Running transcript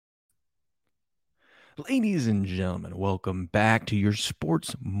Ladies and gentlemen, welcome back to your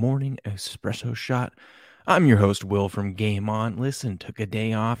sports morning espresso shot. I'm your host, Will from Game On. Listen, took a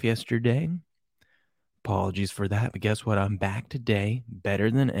day off yesterday. Apologies for that, but guess what? I'm back today, better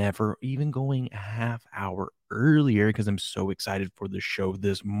than ever, even going a half hour earlier because I'm so excited for the show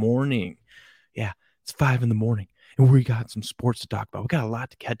this morning. Yeah, it's 5 in the morning, and we got some sports to talk about. We got a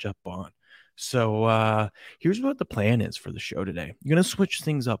lot to catch up on. So here's what the plan is for the show today. I'm going to switch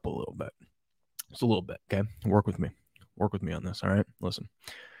things up a little bit. Just a little bit, okay? Work with me. Work with me on this, all right? Listen.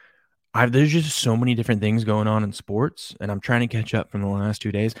 There's just so many different things going on in sports, and I'm trying to catch up from the last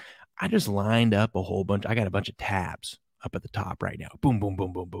 2 days. I just lined up a whole bunch. I got a bunch of tabs up at the top right now. Boom, boom,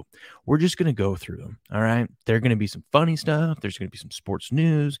 boom, boom, boom. We're just going to go through them, all right? There are going to be some funny stuff. There's going to be some sports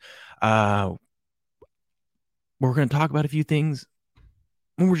news. We're going to talk about a few things.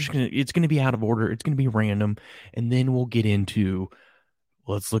 It's going to be out of order. It's going to be random. And then we'll get into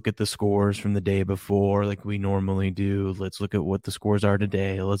let's look at the scores from the day before like we normally do. Let's look at what the scores are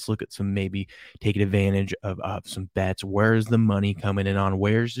today. Let's look at some maybe taking advantage of some bets. Where's the money coming in on?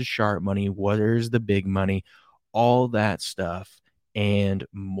 Where's the sharp money? Where's the big money? All that stuff and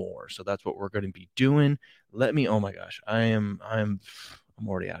more. So that's what we're going to be doing. Oh my gosh, I'm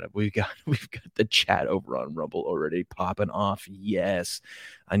already at it. We've got the chat over on Rumble already popping off. Yes.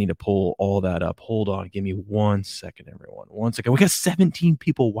 I need to pull all that up. Hold on. Give me 1 second, everyone. 1 second. We got 17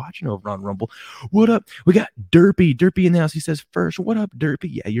 people watching over on Rumble. What up? We got Derpy. Derpy in the house. He says first. What up,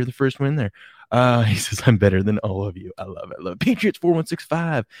 Derpy? Yeah, you're the first one there. He says, I'm better than all of you. I love it. I love it. Patriots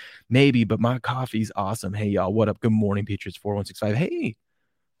 4165. Maybe, but my coffee's awesome. Hey, y'all. What up? Good morning, Patriots 4165. Hey,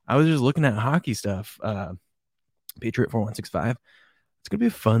 I was just looking at hockey stuff. Patriot 4165. It's going to be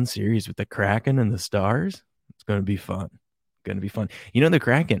a fun series with the Kraken and the Stars. It's going to be fun. Going to be fun. You know, the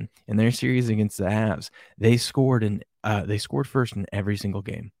Kraken in their series against the Avs, they scored first in every single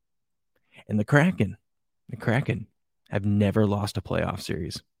game. And the Kraken have never lost a playoff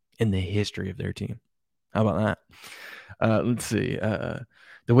series in the history of their team. How about that? Let's see. The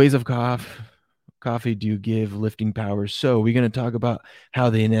ways of coffee do give lifting powers. So we're going to talk about how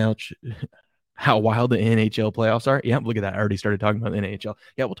they announce how wild the NHL playoffs are. Yeah, look at that. I already started talking about the NHL.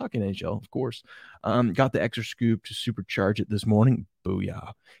 Yeah, we'll talk NHL, of course. Got the extra scoop to supercharge it this morning.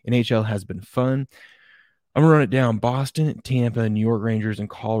 Booyah. NHL has been fun. I'm going to run it down. Boston, Tampa, New York Rangers, and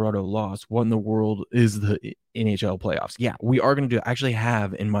Colorado lost. What in the world is the NHL playoffs? Yeah, we are going to do. I actually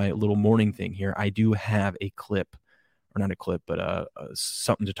have in my little morning thing here, I do have a clip or not a clip, but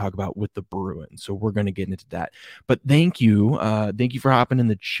something to talk about with the Bruins. So we're going to get into that. But thank you for hopping in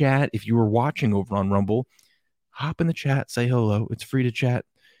the chat. If you were watching over on Rumble, hop in the chat, say hello. It's free to chat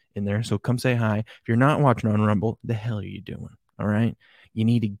in there, so come say hi. If you're not watching on Rumble, the hell are you doing? All right, you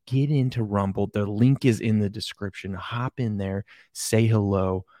need to get into Rumble. The link is in the description. Hop in there, say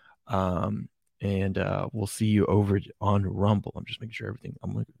hello, and we'll see you over on Rumble. I'm just making sure everything.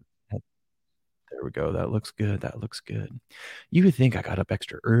 I'm like. There we go. That looks good. That looks good. You would think I got up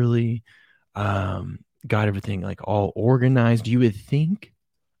extra early, got everything like all organized. You would think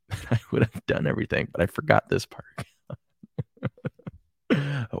I would have done everything, but I forgot this part.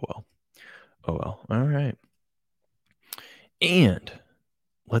 Oh well. Oh well. All right. And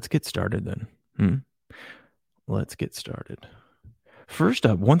let's get started then. Let's get started. First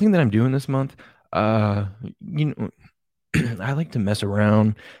up, one thing that I'm doing this month, you know, I like to mess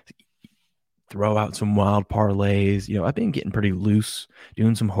around, throw out some wild parlays. You know, I've been getting pretty loose,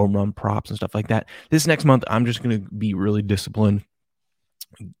 doing some home run props and stuff like that. This next month, I'm just going to be really disciplined,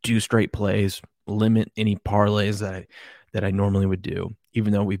 do straight plays, limit any parlays that I normally would do.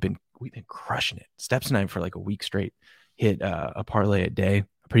 Even though we've been crushing it. Steps and I for like a week straight hit a parlay a day,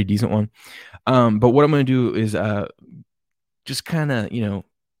 a pretty decent one. But what I'm going to do is just kind of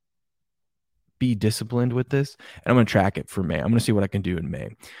be disciplined with this, and I'm going to track it for May. I'm going to see what I can do in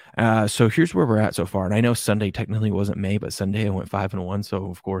May. So here's where we're at so far. And I know Sunday technically wasn't May, but Sunday I went 5-1. So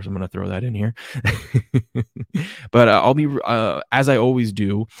of course I'm going to throw that in here. But I'll be, as I always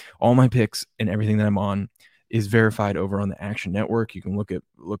do, all my picks and everything that I'm on is verified over on the Action Network. You can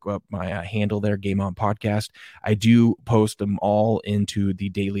look up my handle there, Game On Podcast. I do post them all into the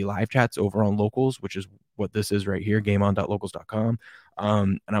daily live chats over on Locals, which is what this is right here, gameon.locals.com.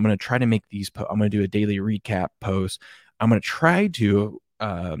 And I'm going to try to make these. I'm going to do a daily recap post. I'm going to try to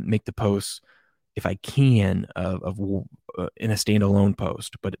make the posts if I can of in a standalone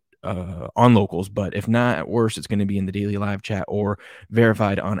post, but on Locals. But if not, at worst, it's going to be in the daily live chat or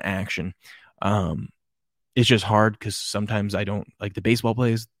verified on Action. It's just hard because sometimes I don't like the baseball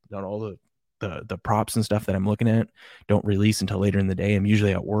plays. Not all the props and stuff that I'm looking at don't release until later in the day. I'm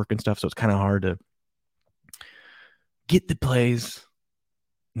usually at work and stuff, so it's kind of hard to get the plays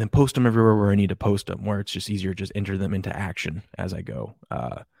and then post them everywhere where I need to post them, where it's just easier to just enter them into action as I go.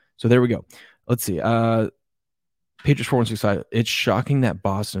 So there we go. Let's see. Patriots 4165. It's shocking that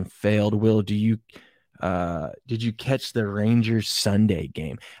Boston failed. Will, did you catch the Rangers Sunday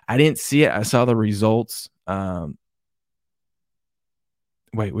game? I didn't see it. I saw the results.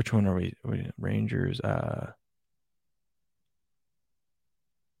 Wait, which one are we? Rangers.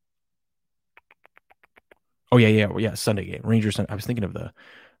 Oh yeah. Sunday game. Rangers. I was thinking of the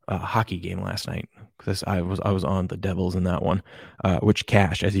hockey game last night because I was on the Devils in that one, which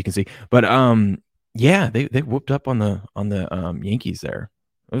cashed as you can see. But yeah, they whooped up on the Yankees there.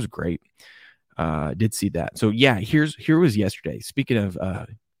 It was great. Did see that. So yeah, here was yesterday. Speaking of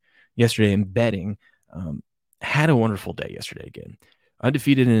yesterday in betting, had a wonderful day yesterday again.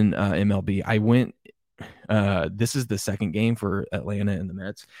 Undefeated in MLB. I went. This is the second game for Atlanta and the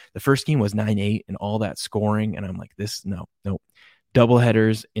Mets. The first game was 9-8 and all that scoring, and I'm like, no. Double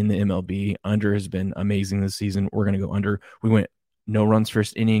headers in the MLB. Under has been amazing this season. We're gonna go under. We went no runs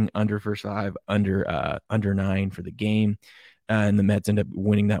first inning, under first five, under 9 for the game. And the Mets end up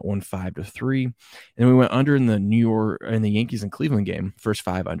winning that one 5-3. And we went under in the Yankees and Cleveland game, first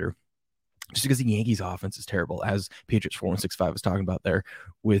 5 under, just because the Yankees offense is terrible, as Patriots 4165 was talking about there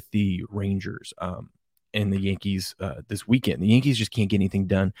with the Rangers and the Yankees this weekend. The Yankees just can't get anything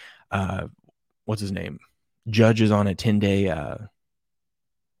done. What's his name? Judge is on a 10-day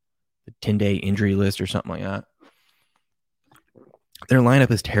injury list or something like that. Their lineup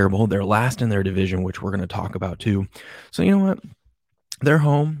is terrible. They're last in their division, which we're going to talk about too. So you know what? They're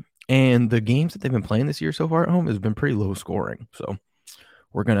home, and the games that they've been playing this year so far at home has been pretty low scoring. So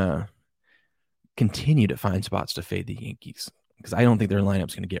we're going to continue to find spots to fade the Yankees because I don't think their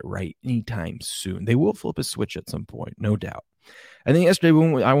lineup's going to get right anytime soon. They will flip a switch at some point, no doubt. I think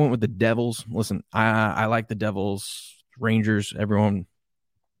yesterday I went with the Devils. Listen, I like the Devils. Rangers, everyone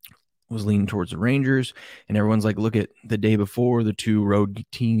was leaning towards the Rangers, and everyone's like, look at the day before, the two road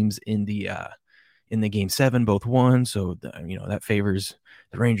teams in the game 7 both won, so that favors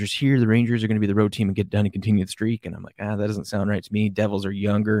the Rangers here. The Rangers are going to be the road team and get done and continue the streak, and I'm like, that doesn't sound right to me. Devils are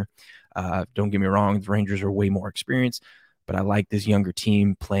younger. Don't get me wrong, the Rangers are way more experienced, but I like this younger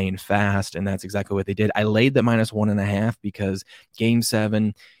team playing fast, and that's exactly what they did. I laid the -1.5 because game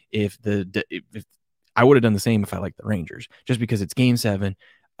 7, if I would have done the same if I liked the Rangers, just because it's game 7.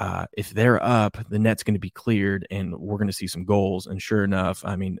 If they're up, the net's going to be cleared, and we're going to see some goals. And sure enough,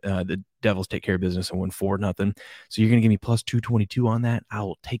 the Devils take care of business and win 4-0. So you're going to give me plus 222 on that.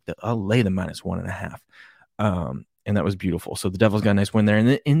 I'll lay the -1.5. And that was beautiful. So the Devils got a nice win there. And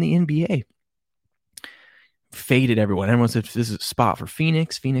then in the NBA, faded everyone. Everyone said this is a spot for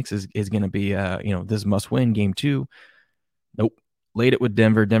Phoenix. Phoenix is going to be, this must win game 2. Nope. Laid it with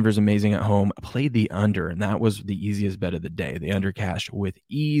Denver. Denver's amazing at home. Played the under, and that was the easiest bet of the day. The under cashed with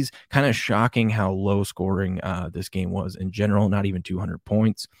ease. Kind of shocking how low scoring this game was in general. Not even 200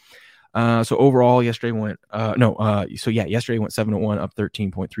 points. So overall, yesterday went yesterday went 7-1, up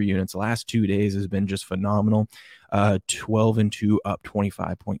 13.3 units. The last 2 days has been just phenomenal. 12-2, up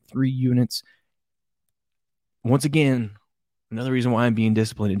 25.3 units. Once again, another reason why I'm being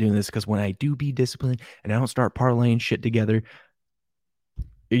disciplined and doing this, because when I do be disciplined and I don't start parlaying shit together,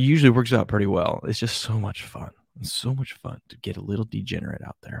 it usually works out pretty well. It's just so much fun. It's so much fun to get a little degenerate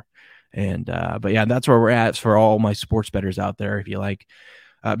out there. And but yeah, that's where we're at for all my sports bettors out there. If you like,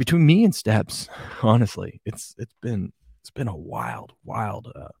 between me and Steps, honestly, it's been a wild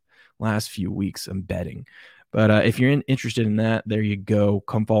last few weeks of betting. But if you're interested in that, there you go.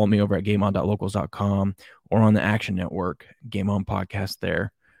 Come follow me over at gameon.locals.com or on the Action Network, Game On podcast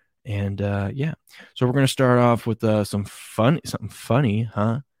there. And so we're going to start off with something funny,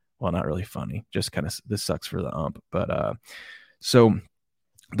 huh? Well, not really funny, just kind of, this sucks for the ump. But so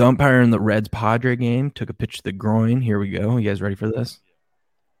the umpire in the Reds Padre game took a pitch to the groin. Here we go. You guys ready for this?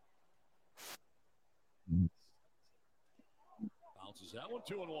 Bounces that one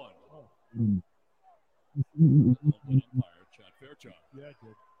 2-1.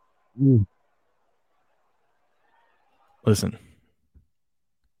 Listen,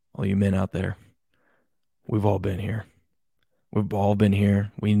 all you men out there, we've all been here. We've all been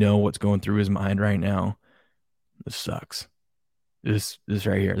here. We know what's going through his mind right now. This sucks. This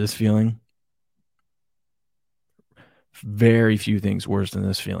right here, this feeling. Very few things worse than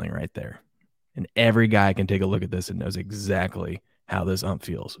this feeling right there. And every guy can take a look at this and knows exactly how this ump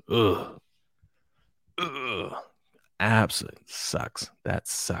feels. Ugh. Absolutely sucks. That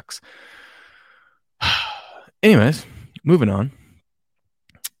sucks. Anyways, moving on.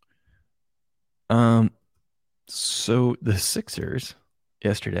 So the Sixers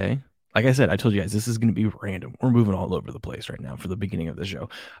yesterday Like I said, I told you guys this is going to be random. We're moving all over the place right now for the beginning of the show.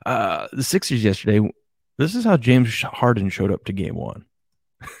 The Sixers yesterday. This is how James Harden showed up to Game 1.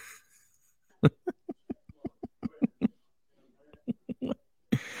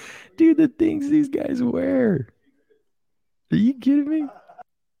 Dude, the things these guys wear. Are you kidding me?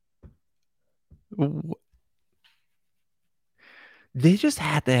 They just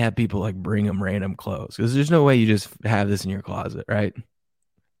had to have people like bring them random clothes because there's no way you just have this in your closet, right?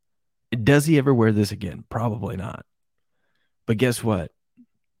 Does he ever wear this again? Probably not. But guess what?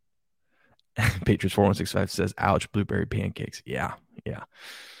 Patriots 4165 says, ouch, blueberry pancakes. Yeah, yeah.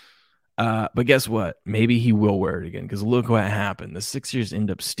 But guess what? Maybe he will wear it again because look what happened. The Sixers end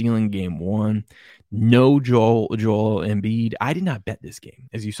up stealing Game 1. No Joel Embiid. I did not bet this game,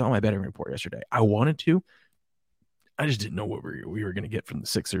 as you saw my betting report yesterday. I wanted to. I just didn't know what we were going to get from the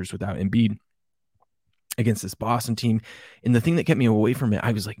Sixers without Embiid against this Boston team. And the thing that kept me away from it,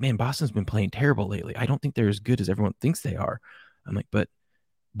 I was like, man, Boston's been playing terrible lately. I don't think they're as good as everyone thinks they are. I'm like, but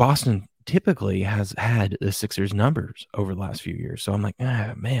Boston typically has had the Sixers numbers over the last few years. So I'm like,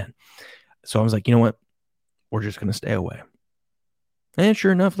 man. So I was like, you know what? We're just going to stay away. And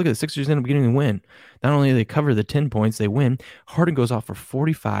sure enough, look at the Sixers end up getting the win. Not only do they cover the 10 points, they win. Harden goes off for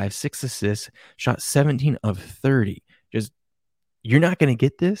 45, 6 assists, shot 17 of 30. Just, you're not going to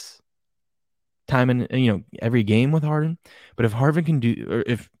get this time in every game with Harden. But if Harden can do, or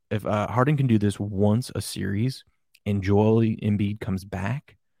if Harden can do this once a series, and Joel Embiid comes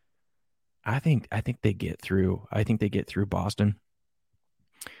back, I think they get through. I think they get through Boston,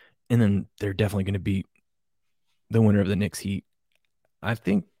 and then they're definitely going to beat the winner of the Knicks Heat. I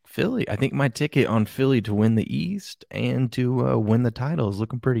think Philly. I think my ticket on Philly to win the East and to win the title is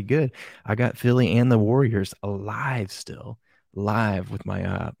looking pretty good. I got Philly and the Warriors alive still, live with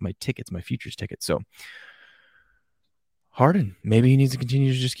my my tickets, my futures tickets. So Harden, maybe he needs to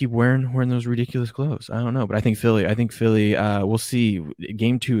continue to just keep wearing those ridiculous clothes. I don't know, but I think Philly. We'll see.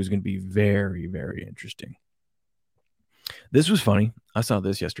 Game 2 is going to be very, very interesting. This was funny. I saw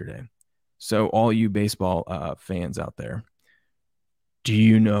this yesterday. So all you baseball fans out there, do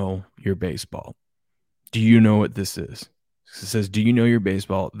you know your baseball? Do you know what this is? It says, do you know your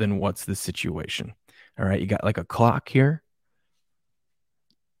baseball? Then what's the situation? All right. You got like a clock here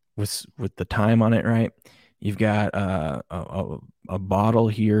with the time on it, right? You've got a bottle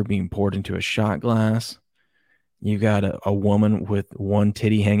here being poured into a shot glass. You've got a woman with one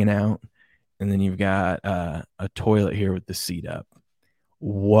titty hanging out. And then you've got a toilet here with the seat up.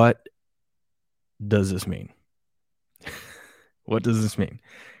 What does this mean? What does this mean?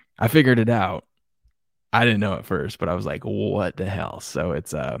 I figured it out. I didn't know at first, but I was like, what the hell? So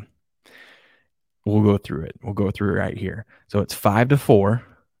it's we'll go through it. We'll go through it right here. So it's 5-4.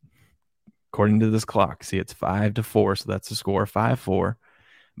 According to this clock. See, it's 5-4. So that's the score, 5-4.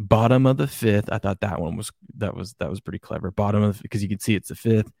 Bottom of the 5th. I thought that one was pretty clever. Bottom of, because you can see it's the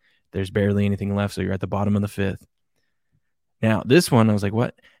 5th. There's barely anything left. So you're at the bottom of the 5th. Now, this one, I was like,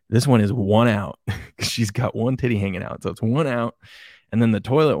 what? This one is 1 out. She's got one titty hanging out. So it's 1 out. And then the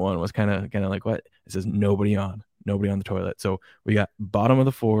toilet one was kind of like, what? It says nobody on the toilet. So we got bottom of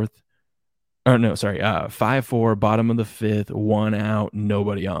the 4th. Or no, sorry. 5-4, bottom of the 5th, 1 out,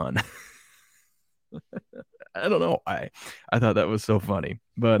 nobody on. I don't know why. I thought that was so funny,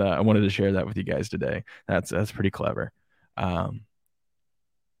 but I wanted to share that with you guys today. That's pretty clever. Wonder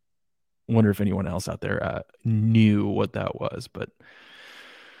if anyone else out there knew what that was, but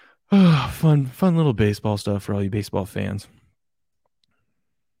fun little baseball stuff for all you baseball fans.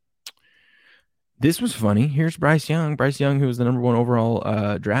 This was funny. Here's Bryce Young. Bryce Young, who was the number 1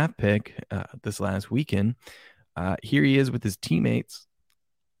 overall draft pick this last weekend. Here he is with his teammates.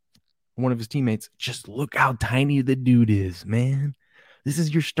 One of his teammates. Just look how tiny the dude is, man. This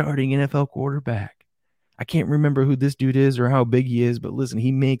is your starting NFL quarterback. I can't remember who this dude is or how big he is, but listen,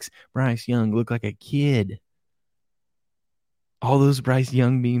 he makes Bryce Young look like a kid. All those Bryce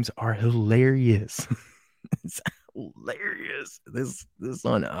Young memes are hilarious. It's hilarious. This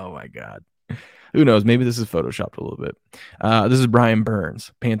one, oh my God. Who knows? Maybe this is photoshopped a little bit. This is Brian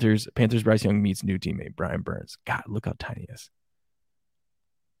Burns. Panthers Bryce Young meets new teammate Brian Burns. God, look how tiny he is.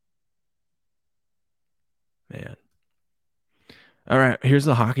 Man. All right, here's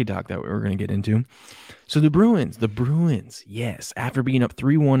the hockey talk that we're going to get into. So the Bruins, yes, after being up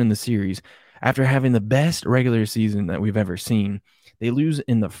 3-1 in the series, after having the best regular season that we've ever seen, they lose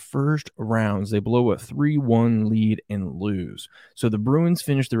in the first rounds. They blow a 3-1 lead and lose. So the Bruins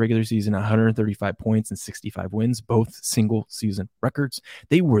finished the regular season 135 points and 65 wins, both single season records.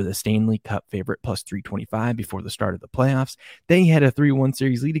 They were the Stanley Cup favorite, plus 325 before the start of the playoffs. They had a 3-1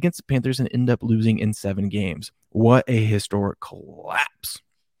 series lead against the Panthers and ended up losing in 7 games. What a historic collapse.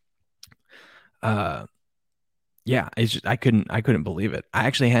 Yeah, it's just, I couldn't believe it. I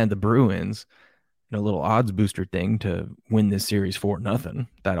actually had the Bruins in a little odds booster thing to win this series 4-0.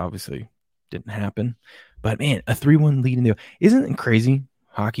 That obviously didn't happen. But man, a 3-1 lead in the isn't it crazy?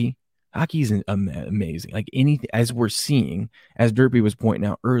 Hockey is amazing. Like anything, as we're seeing, as Derpy was pointing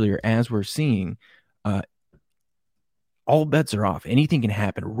out earlier, as we're seeing, uh, all bets are off. Anything can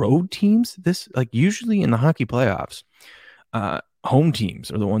happen. Road teams, this like usually in the hockey playoffs, home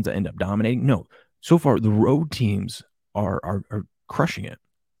teams are the ones that end up dominating. No, so far the road teams are crushing it.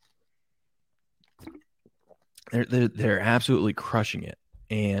 They're absolutely crushing it,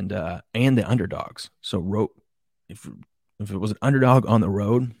 and the underdogs. So if it was an underdog on the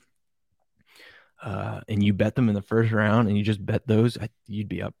road, and you bet them in the first round, and you just bet those, you'd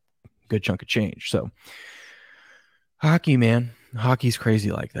be up a good chunk of change. So hockey, man, hockey's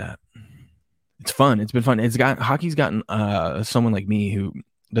crazy like that. It's fun. It's been fun. Hockey's gotten someone like me who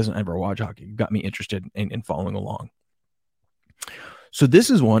doesn't ever watch hockey got me interested in following along. So this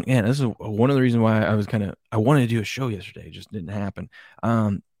is one, and this is one of the reasons why I wanted to do a show yesterday. It just didn't happen.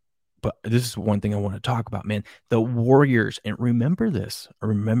 But this is one thing I want to talk about, man. The Warriors, and remember this.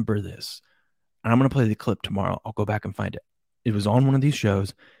 And I'm going to play the clip tomorrow. I'll go back and find it. It was on one of these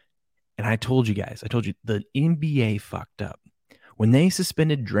shows, and I told you the NBA fucked up. When they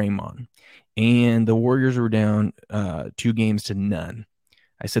suspended Draymond and the Warriors were down 2-0.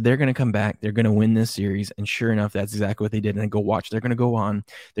 I said, they're going to come back. They're going to win this series. And sure enough, that's exactly what they did. And I go watch. They're going to go on.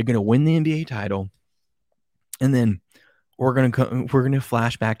 They're going to win the NBA title. And then we're going to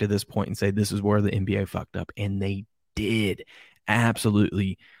flash back to this point and say, this is where the NBA fucked up. And they did.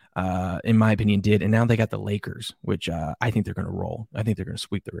 Absolutely. In my opinion, did. And now they got the Lakers, which I think they're going to roll. I think they're going to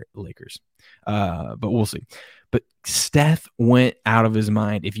sweep the Lakers. But we'll see. But Steph went out of his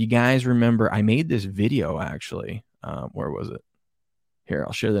mind. If you guys remember, I made this video actually. Where was it? Here,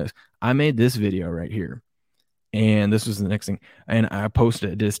 I'll share this. I made this video right here. And this was the next thing. And I posted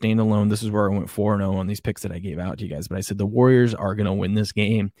it, did a standalone. This is where I went 4-0 on these picks that I gave out to you guys. But I said the Warriors are going to win this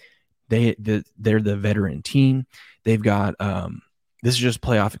game. They're the veteran team. They've got this is just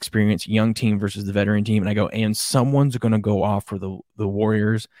playoff experience, young team versus the veteran team. And I go, and someone's going to go off for the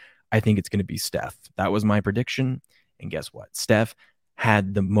Warriors. I think it's going to be Steph. That was my prediction. And guess what? Steph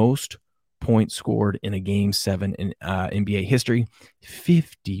had the most points scored in a game 7 in NBA history.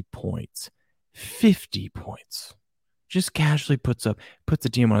 50 points. 50 points. Just casually puts the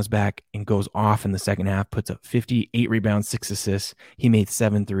team on his back and goes off in the second half, puts up 58 rebounds, 6 assists. He made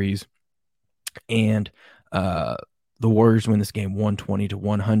 7 threes. And the Warriors win this game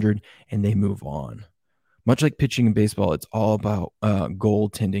 120-100, and they move on. Much like pitching in baseball, it's all about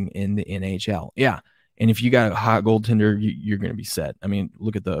goaltending in the NHL. Yeah. And if you got a hot goaltender, you're going to be set. I mean,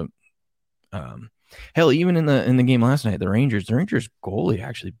 look at the hell, even in the game last night, the Rangers goalie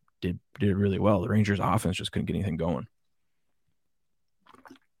actually did really well. The Rangers offense just couldn't get anything going.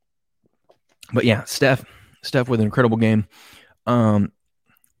 But yeah, Steph with an incredible game.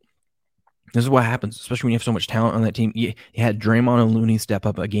 This is what happens, especially when you have so much talent on that team. You had Draymond and Looney step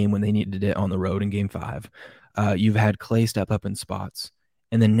up a game when they needed it on the road in game 5. You've had Clay step up in spots.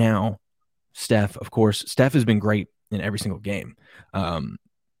 And then now Steph, of course, Steph has been great in every single game.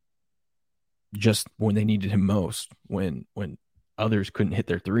 Just when they needed him most, when others couldn't hit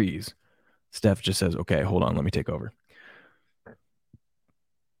their threes, Steph just says, okay, hold on, let me take over.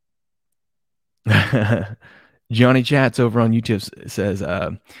 Johnny Chats over on YouTube says,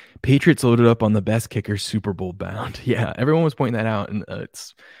 Patriots loaded up on the best kicker Super Bowl bound. Yeah, everyone was pointing that out, and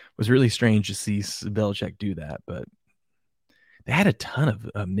it was really strange to see Belichick do that, but they had a ton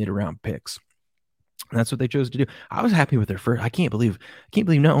of mid-round picks. And that's what they chose to do. I was happy with their first. I can't believe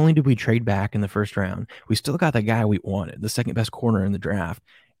not only did we trade back in the first round, we still got the guy we wanted, the second best corner in the draft,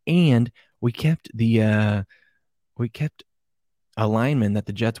 and we kept a lineman that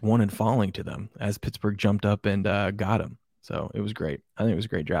the Jets wanted falling to them as Pittsburgh jumped up and got him. So it was great. I think it was a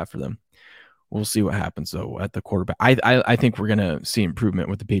great draft for them. We'll see what happens though at the quarterback. I think we're gonna see improvement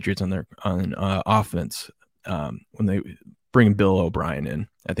with the Patriots on offense when they bring Bill O'Brien in.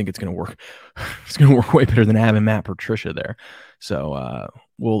 I think it's gonna work. It's gonna work way better than having Matt Patricia there. So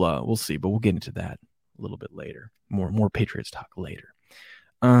we'll see, but we'll get into that a little bit later. More Patriots talk later.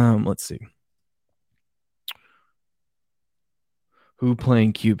 Let's see. Who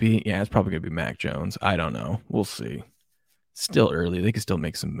playing QB? Yeah, it's probably gonna be Mac Jones. I don't know. We'll see. Still early. They could still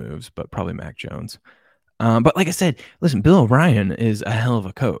make some moves, but probably Mac Jones. But like I said, listen, Bill O'Brien is a hell of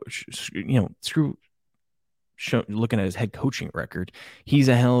a coach. Looking at his head coaching record, he's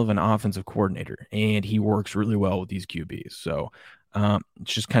a hell of an offensive coordinator, and he works really well with these QBs. So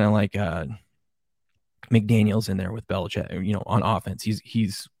it's just kind of like McDaniels in there with Belichick. On offense,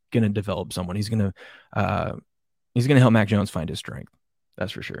 he's going to develop someone. He's going to help Mac Jones find his strength.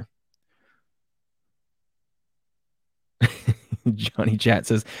 That's for sure. Johnny Chat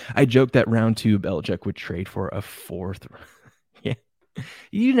says, I joked that round 2 Belichick would trade for a 4th. Yeah.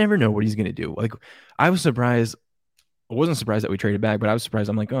 You never know what he's going to do. Like, I was surprised. I wasn't surprised that we traded back, but I was surprised.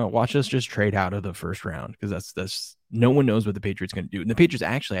 I'm like, oh, watch us just trade out of the first round, because that's no one knows what the Patriots going to do. And the Patriots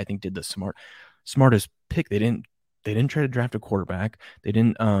actually, I think, did the smartest pick. They didn't try to draft a quarterback. They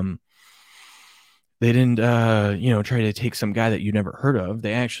didn't try to take some guy that you never heard of.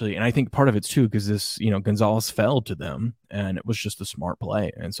 They actually, and I think part of it's too, because this, Gonzalez fell to them, and it was just a smart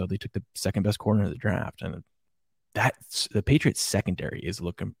play. And so they took the second best corner of the draft. And that's the Patriots secondary is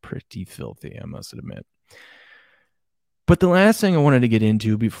looking pretty filthy, I must admit. But the last thing I wanted to get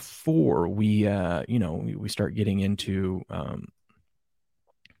into before we start getting into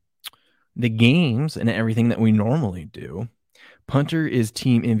the games and everything that we normally do, punter is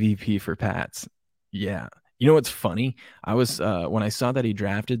team MVP for Pats. Yeah. You know what's funny? I was when I saw that he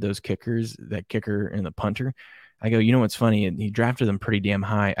drafted those kickers, that kicker and the punter, I go, you know what's funny? And he drafted them pretty damn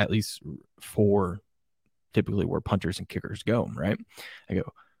high, at least for typically where punters and kickers go, right? I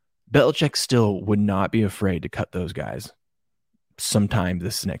go, Belichick still would not be afraid to cut those guys sometime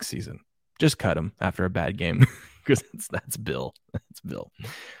this next season. Just cut them after a bad game, because that's Bill. That's Bill.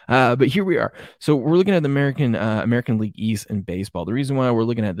 But here we are. So we're looking at the American League East in baseball. The reason why we're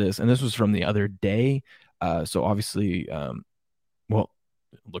looking at this, and this was from the other day, so obviously, well,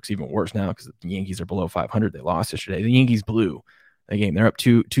 it looks even worse now because the Yankees are below 500. They lost yesterday. The Yankees blew the game. They're up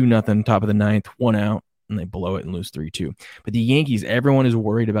 2-0, top of the ninth, 1 out, and they blow it and lose 3-2. But the Yankees, everyone is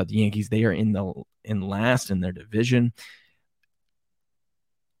worried about the Yankees. They are in last in their division.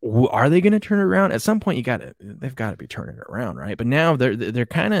 Are they going to turn it around? At some point, they've got to be turning it around, right? But now they're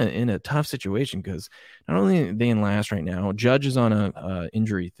kind of in a tough situation, because not only are they in last right now, Judge is on a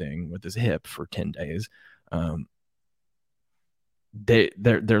injury thing with his hip for 10 days. Their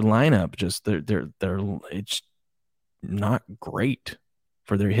lineup it's not great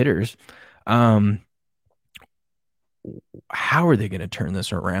for their hitters. How are they going to turn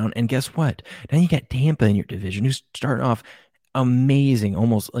this around? And guess what? Now you got Tampa in your division, who's starting off amazing,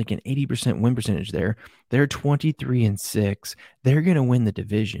 almost like an 80% win percentage there. They're 23-6. They're going to win the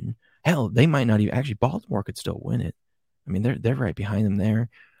division. Hell, they might not even, actually, Baltimore could still win it. I mean, they're right behind them there.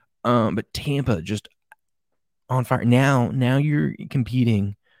 But Tampa just on fire. Now you're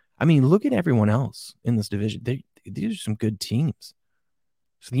competing. I mean, look at everyone else in this division. These are some good teams.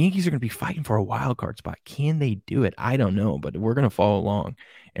 So the Yankees are going to be fighting for a wild card spot. Can they do it? I don't know, but we're going to follow along,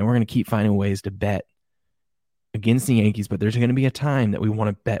 and we're going to keep finding ways to bet against the Yankees. But there's going to be a time that we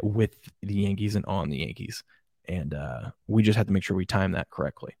want to bet with the Yankees and on the Yankees. And we just have to make sure we time that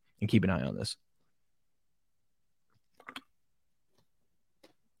correctly and keep an eye on this.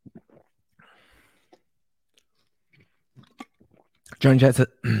 Johnny Chat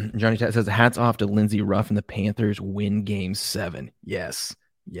says, hats off to Lindsey Ruff and the Panthers win game 7. Yes.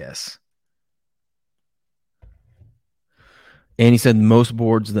 And he said most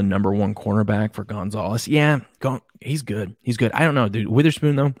boards the number 1 cornerback for Gonzalez. Yeah, he's good. I don't know, dude.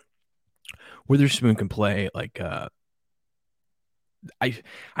 Witherspoon, though. Witherspoon can play like I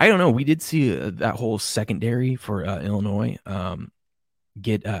don't know. We did see that whole secondary for Illinois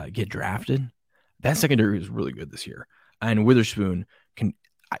get drafted. That secondary was really good this year. And Witherspoon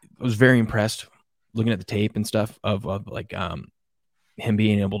I was very impressed looking at the tape and stuff of like him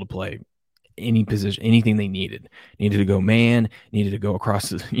being able to play any position, anything they needed. Needed to go man, needed to go across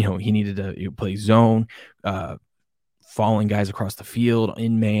the, he needed to play zone, following guys across the field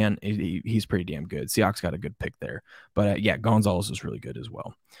in man. He's pretty damn good. Seahawks got a good pick there. But yeah, Gonzalez is really good as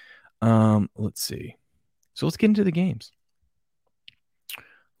well. Let's see. So let's get into the games.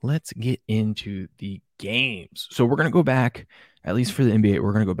 Let's get into the games. So we're going to go back, at least for the NBA,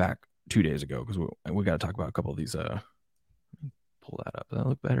 we're going to go back 2 days ago, because we got to talk about a couple of these. Pull that up. Does that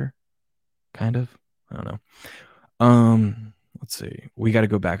look better? Kind of. I don't know. Let's see. We got to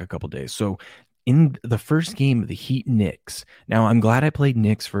go back a couple days. So in the first game of the Heat Knicks, now I'm glad I played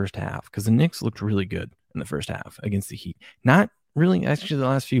Knicks first half, because the Knicks looked really good in the first half against the Heat. Not really actually the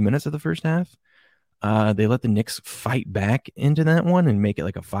last few minutes of the first half. They let the Knicks fight back into that one and make it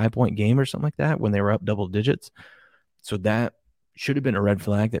like a 5-point game or something like that when they were up double digits. So that should have been a red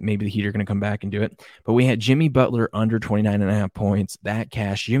flag that maybe the Heat are going to come back and do it. But we had Jimmy Butler under 29.5 points. That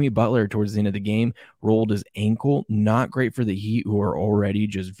cash. Jimmy Butler towards the end of the game rolled his ankle. Not great for the Heat, who are already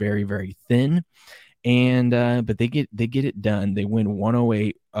just very, very thin. And but they get it done. They win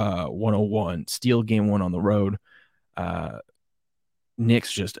 108-101. Steal game 1 on the road.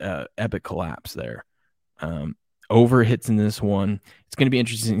 Knicks just epic collapse there. Over hits in this one. It's going to be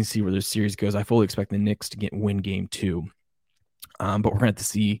interesting to see where this series goes. I fully expect the Knicks to win game 2. But we're going to have to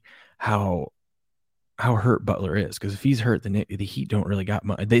see how hurt Butler is, because if he's hurt, the Heat don't really got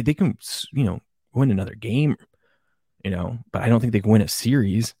much. They can, win another game, but I don't think they can win a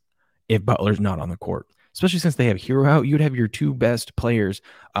series if Butler's not on the court, especially since they have Hero out. You'd have your two best players,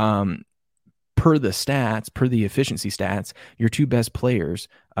 per the efficiency stats, your two best players,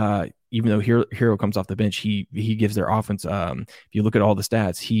 even though Hero comes off the bench, he gives their offense. If you look at all the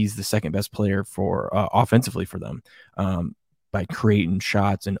stats, he's the second best player for offensively for them, by creating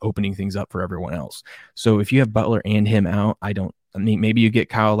shots and opening things up for everyone else. So if you have Butler and him out, maybe you get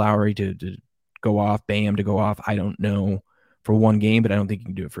Kyle Lowry to go off, Bam to go off. I don't know for one game, but I don't think you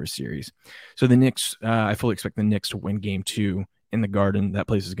can do it for a series. So the Knicks, I fully expect the Knicks to win game 2 in the Garden. That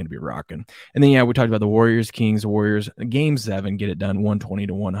place is going to be rocking. And then, we talked about the Warriors, Kings, Warriors. Game 7, get it done,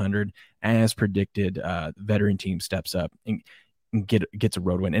 120-100. As predicted, the veteran team steps up and gets a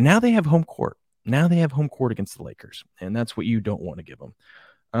road win. And now they have home court. Now they have home court against the Lakers, and that's what you don't want to give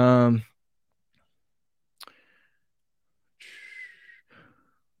them.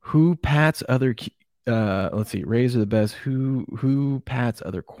 Who pats other? Let's see. Rays are the best. Who pats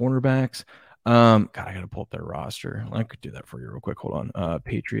other cornerbacks? God, I gotta pull up their roster. I could do that for you real quick. Hold on.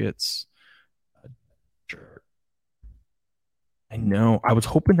 Patriots. Sure. I know. I was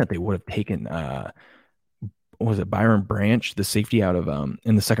hoping that they would have taken was it Byron Branch, the safety out of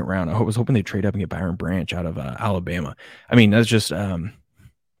in the second round. I was hoping they'd trade up and get Byron Branch out of Alabama. I mean, that's just a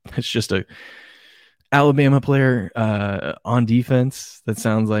Alabama player on defense. That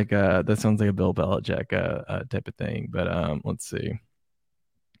sounds like a Bill Belichick type of thing. But let's see.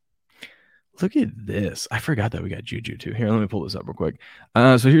 Look at this. I forgot that we got Juju too. Here, let me pull this up real quick.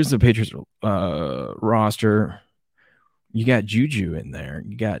 So here's the Patriots roster. You got Juju in there.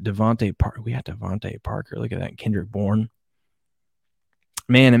 You got Devontae Parker. We got Devontae Parker. Look at that. Kendrick Bourne.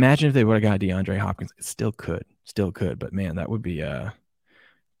 Man, imagine if they would have got DeAndre Hopkins. It still could. But man, that would be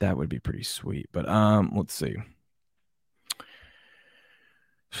pretty sweet. But let's see.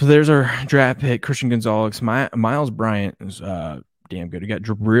 So there's our draft pick, Christian Gonzalez. Miles Bryant is damn good. We got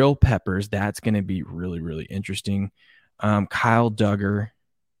Jabril Peppers. That's going to be really, really interesting. Kyle Duggar.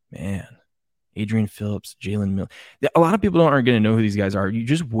 Man. Adrian Phillips, Jalen Miller. A lot of people aren't going to know who these guys are. You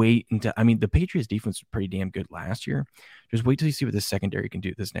just wait until, the Patriots defense was pretty damn good last year. Just wait till you see what the secondary can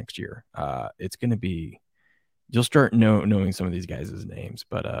do this next year. It's going to be, you'll start knowing some of these guys' names,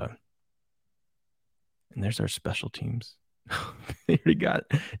 but, and there's our special teams. We got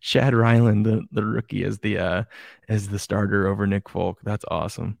Chad Ryland, the rookie, as the starter over Nick Folk. That's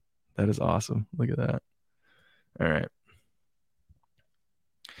awesome. That is awesome. Look at that. All right.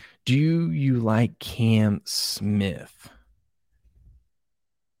 Do you like Cam Smith?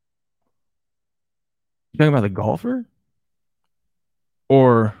 You talking about the golfer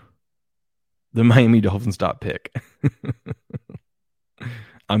or the Miami Dolphins top pick?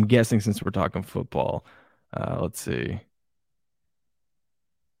 I'm guessing since we're talking football. Let's see.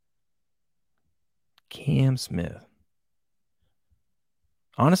 Cam Smith.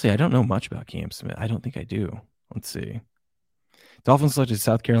 Honestly, I don't know much about Cam Smith. I don't think I do. Let's see. Dolphins selected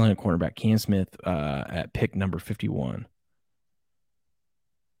South Carolina cornerback Cam Smith at pick number 51.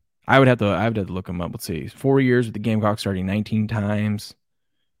 I would have to look him up. Let's see. 4 years with the Gamecocks, starting 19 times.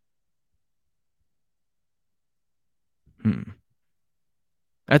 I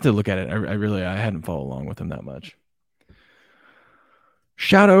have to look at it. I hadn't followed along with him that much.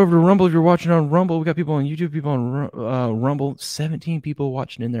 Shout out over to Rumble if you're watching on Rumble. We got people on YouTube, people on Rumble. 17 people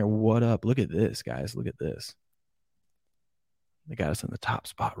watching in there. What up? Look at this, guys. Look at this. They got us in the top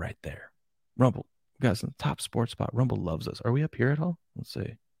spot right there. Rumble got us in the top sports spot. Rumble loves us. Are we up here at all? Let's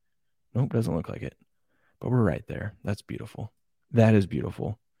see. Nope, doesn't look like it. But we're right there. That's beautiful. That is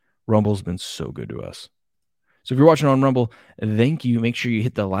beautiful. Rumble's been so good to us. So if you're watching on Rumble, thank you. Make sure you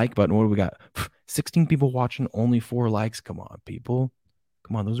hit the like button. What do we got? 16 people watching, only 4 likes. Come on, people.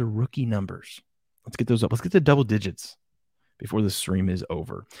 Come on, those are rookie numbers. Let's get those up. Let's get to double digits before the stream is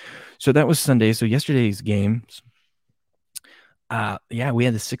over. So that was Sunday. So yesterday's games. We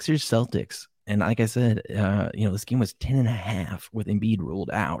had the Sixers Celtics. And like I said, this game was 10.5 with Embiid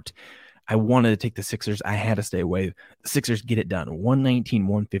ruled out. I wanted to take the Sixers. I had to stay away. The Sixers get it done.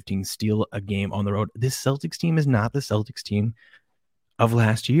 119-115, steal a game on the road. This Celtics team is not the Celtics team of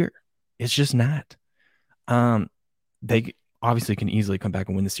last year. It's just not. They obviously can easily come back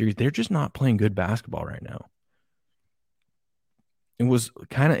and win the series. They're just not playing good basketball right now. It was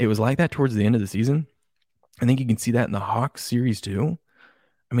like that towards the end of the season. I think you can see that in the Hawks series too.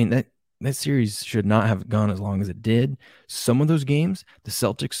 I mean, that series should not have gone as long as it did. Some of those games, the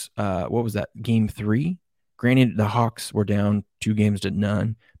Celtics, what was that? Game 3, Granted, the Hawks were down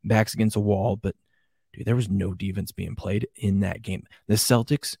 2-0, backs against a wall, but dude, there was no defense being played in that game. The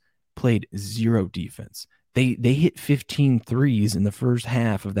Celtics played zero defense. They hit 15 threes in the first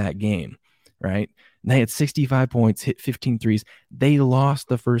half of that game, right? And they had 65 points, hit 15 threes. They lost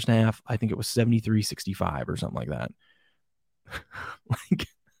the first half. I think it was 73-65 or something like that. Like,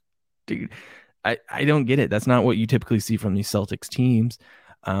 dude, I don't get it. That's not what you typically see from these Celtics teams.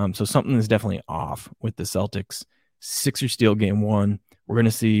 So something is definitely off with the Celtics. Sixers steal game one. We're going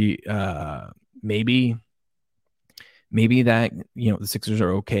to see maybe that, the Sixers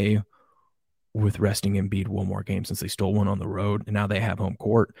are okay with resting Embiid one more game since they stole one on the road and now they have home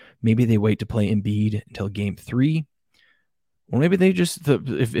court. Maybe they wait to play Embiid until game 3. Or maybe they just,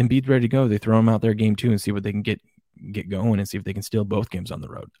 if Embiid's ready to go, they throw him out there game 2 and see what they can get going and see if they can steal both games on the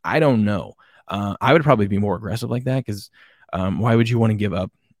road. I don't know. I would probably be more aggressive like that because why would you want to give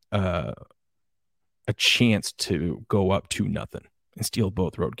up a chance to go up 2-0 and steal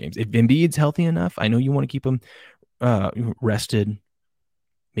both road games? If Embiid's healthy enough, I know you want to keep him rested.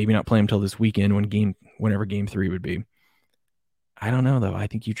 Maybe not play him till this weekend whenever game 3 would be. I don't know though. I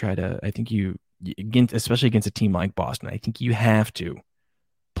think especially against a team like Boston, I think you have to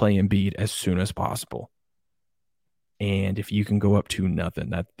play Embiid as soon as possible. And if you can go up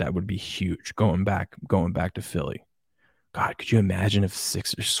 2-0, that would be huge. Going back to Philly. God, could you imagine if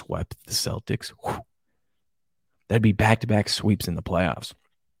Sixers swept the Celtics? Whew. That'd be back-to-back sweeps in the playoffs.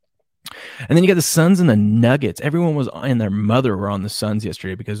 And then you got the Suns and the Nuggets. Everyone was and their mother were on the Suns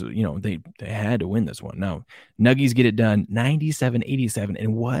yesterday because, they had to win this one. Now, Nuggies get it done 97-87.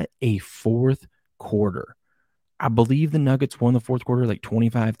 And what a fourth quarter. I believe the Nuggets won the fourth quarter like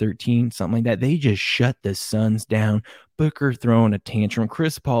 25-13, something like that. They just shut the Suns down. Booker throwing a tantrum.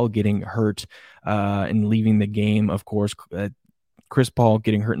 Chris Paul getting hurt and leaving the game, of course. Chris Paul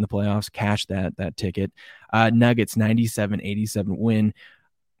getting hurt in the playoffs, cashed that ticket. Nuggets 97-87 win.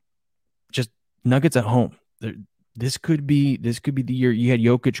 Just Nuggets at home. This could be the year. You had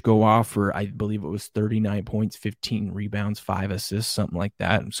Jokic go off for, I believe it was 39 points, 15 rebounds, 5 assists, something like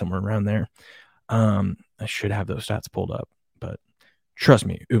that, somewhere around there. I should have those stats pulled up, but trust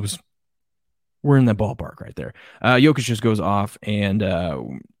me, we're in that ballpark right there. Jokic just goes off, and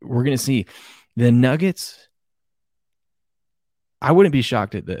we're going to see the Nuggets. I wouldn't be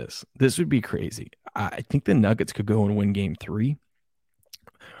shocked at this. This would be crazy. I think the Nuggets could go and win game 3.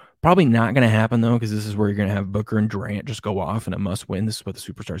 Probably not going to happen, though, because this is where you're going to have Booker and Durant just go off in a must-win. This is what the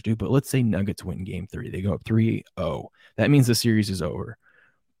superstars do. But let's say Nuggets win game 3. They go up 3-0. That means the series is over.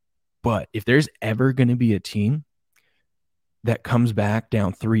 But if there's ever going to be a team that comes back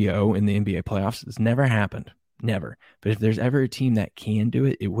down 3-0 in the NBA playoffs, it's never happened. Never. But if there's ever a team that can do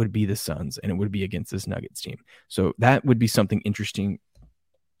it, it would be the Suns, and it would be against this Nuggets team. So that would be something interesting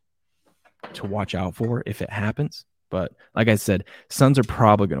to watch out for if it happens. But like I said, Suns are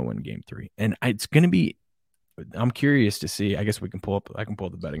probably going to win game 3. And it's going to be, I'm curious to see, I guess I can pull up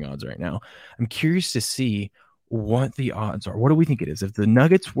the betting odds right now. I'm curious to see what the odds are. What do we think it is? If the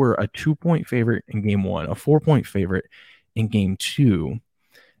Nuggets were a 2-point favorite in game 1, a 4-point favorite in game 2,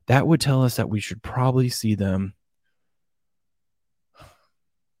 that would tell us that we should probably see them.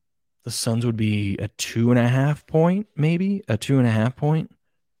 The Suns would be a 2.5 point, maybe a 2.5 point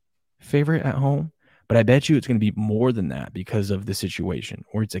favorite at home. But I bet you it's going to be more than that because of the situation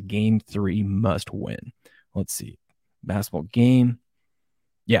where it's a game 3 must win. Let's see. Basketball game.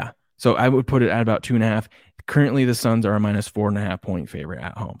 Yeah. So I would put it at about 2.5. Currently, the Suns are a minus 4.5 point favorite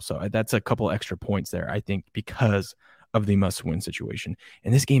at home. So that's a couple extra points there, I think, because of the must win situation.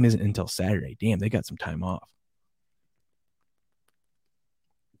 And this game isn't until Saturday. Damn, they got some time off.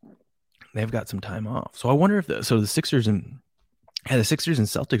 They've got some time off. So I wonder if the Sixers and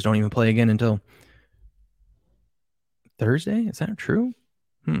Celtics don't even play again until Thursday? Is that true?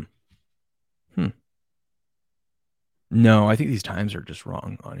 No, I think these times are just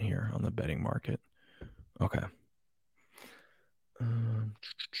wrong on here on the betting market. Okay.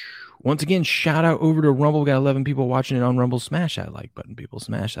 Once again, shout out over to Rumble. We got 11 people watching it on Rumble. Smash that like button, people.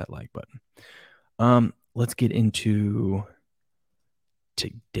 Smash that like button. Let's get into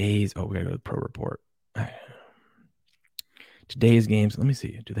today's. Oh, we gotta go to the pro report. Today's games. Let me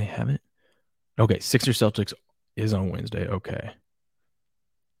see. Do they have it? Okay, Sixers Celtics is on Wednesday. Okay.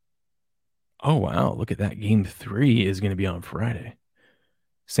 Oh, wow. Look at that. Game 3 is going to be on Friday.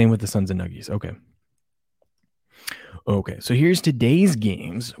 Same with the Suns and Nuggies. Okay. So here's today's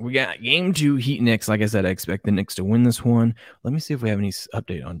games. We got game 2, Heat Knicks. Like I said, I expect the Knicks to win this one. Let me see if we have any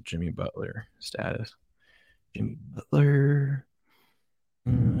update on Jimmy Butler status. Jimmy Butler.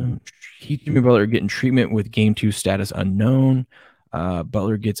 Jimmy Butler getting treatment with game 2 status unknown.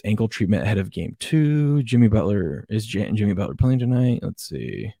 Butler gets ankle treatment ahead of game 2. Jimmy Butler playing tonight? Let's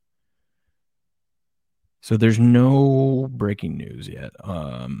see. So there's no breaking news yet.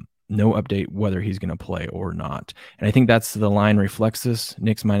 No update whether he's going to play or not. And I think that's the line reflects this.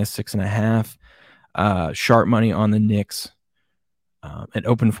 Knicks minus 6.5. Sharp money on the Knicks. An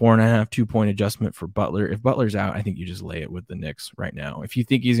open 4.5, 2-point adjustment for Butler. If Butler's out, I think you just lay it with the Knicks right now. If you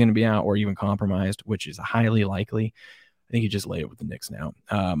think he's going to be out or even compromised, which is highly likely, I think you just lay it with the Knicks now.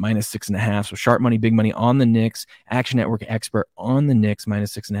 Minus 6.5. So sharp money, big money on the Knicks. Action Network expert on the Knicks,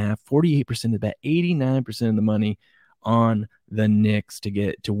 minus 6.5. 48% of the bet, 89% of the money on the Knicks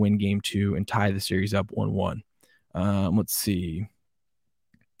to win game 2 and tie the series up 1-1. Let's see.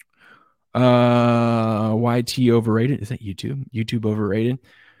 YT overrated. Is that YouTube? YouTube overrated.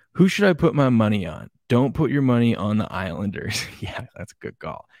 Who should I put my money on? Don't put your money on the Islanders. Yeah, that's a good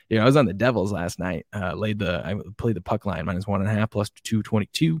call. I was on the Devils last night. I played the puck line minus 1.5 plus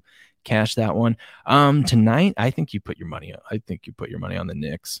 222. Cash that one. Tonight, I think you put your money on. I think you put your money on the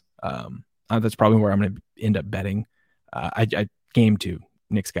Knicks. That's probably where I'm going to end up betting. Game 2,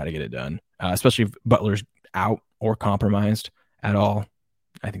 Knicks got to get it done. Especially if Butler's out or compromised at all.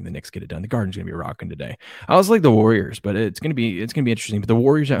 I think the Knicks get it done. The Garden's going to be rocking today. I also like the Warriors, but it's going to be interesting. But the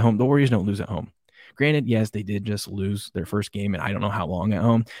Warriors at home, the Warriors don't lose at home. Granted, yes, they did just lose their first game, and I don't know how long at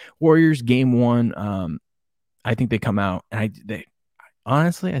home. Warriors game 1, I think they come out, and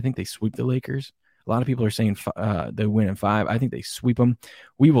honestly, I think they sweep the Lakers. A lot of people are saying they win in 5. I think they sweep them.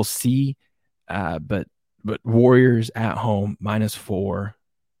 We will see. But Warriors at home minus 4.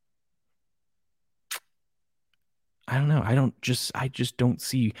 I don't know. I just don't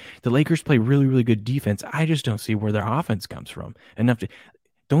see the Lakers play really, really good defense. I just don't see where their offense comes from enough to.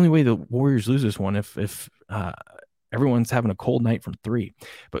 The only way the Warriors lose this one if everyone's having a cold night from 3.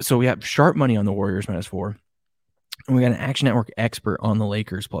 But so we have sharp money on the Warriors minus 4. And we got an Action Network expert on the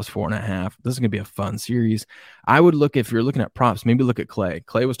Lakers plus 4.5. This is going to be a fun series. I would look, if you're looking at props, maybe look at Clay.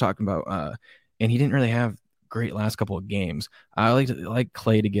 Clay was talking about, and he didn't really have great last couple of games. I like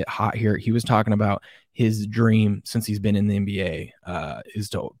Clay to get hot here. He was talking about his dream since he's been in the NBA is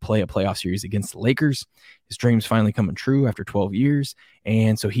to play a playoff series against the Lakers. His dream's finally coming true after 12 years.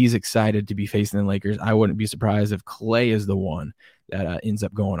 And so he's excited to be facing the Lakers. I wouldn't be surprised if Clay is the one that ends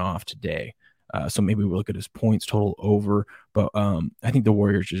up going off today. So maybe we'll look at his points total over. But I think the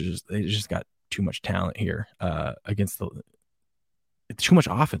Warriors just got too much talent here against too much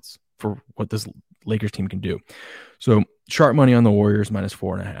offense for what this Lakers team can do. So sharp money on the Warriors minus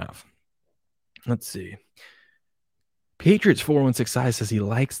 4.5. Let's see. Patriots 416 says he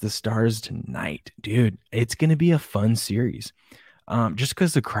likes the Stars tonight. Dude, it's going to be a fun series. Just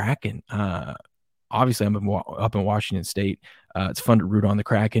because the Kraken, obviously I'm up in Washington State. It's fun to root on the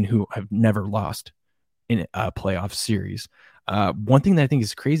Kraken, who have never lost in a playoff series. One thing that I think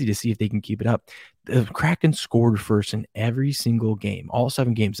is crazy to see if they can keep it up. The Kraken scored first in every single game. All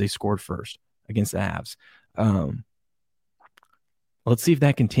 7 games they scored first against the Avs. Let's see if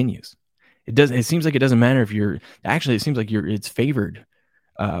that continues. It seems like it doesn't matter if you're actually. It seems like it's favored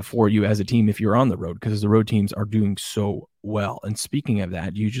for you as a team if you're on the road, because the road teams are doing so well. And speaking of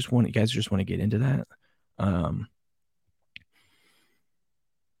that, you guys just want to get into that.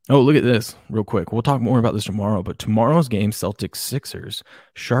 Oh, look at this real quick. We'll talk more about this tomorrow, but tomorrow's game, Celtics Sixers,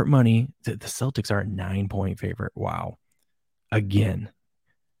 sharp money. The Celtics are a 9-point favorite. Wow. Again,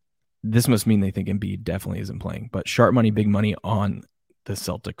 this must mean they think Embiid definitely isn't playing, but sharp money, big money on the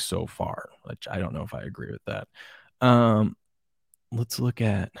Celtics so far, which I don't know if I agree with that. Let's go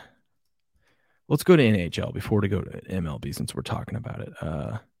to NHL before we go to MLB, since we're talking about it.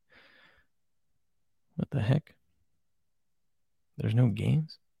 What the heck? There's no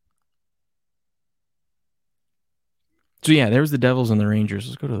games. So yeah, there was the Devils and the Rangers.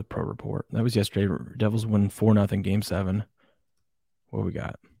 Let's go to the pro report. That was yesterday. Devils win 4-0 game 7. What we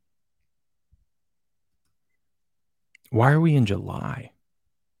got? Why are we in July?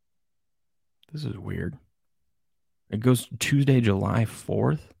 This is weird. It goes Tuesday, July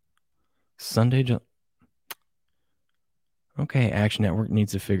 4th. Sunday, Okay, Action Network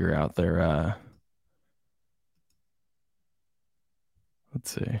needs to figure out their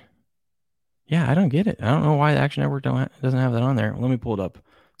let's see. Yeah, I don't get it. I don't know why the Action Network doesn't have that on there. Let me pull it up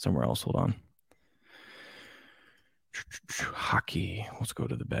somewhere else. Hold on. Hockey. Let's go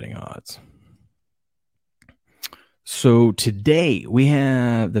to the betting odds. So today we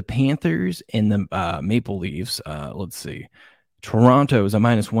have the Panthers and the Maple Leafs. Let's see. Toronto is a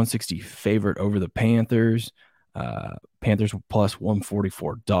minus 160 favorite over the Panthers. Panthers plus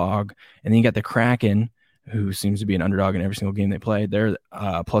 144 dog. And then you got the Kraken, who seems to be an underdog in every single game they play. They're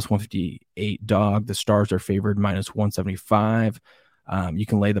plus 158 dog. The Stars are favored minus 175. You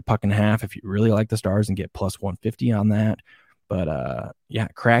can lay the puck in half if you really like the Stars and get plus 150 on that. But yeah,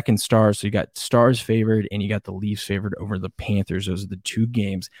 Kraken Stars. So you got Stars favored and you got the Leafs favored over the Panthers. Those are the two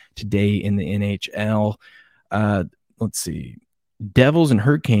games today in the NHL. Let's see. Devils and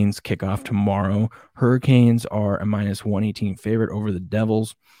Hurricanes kick off tomorrow. Hurricanes are a minus 118 favorite over the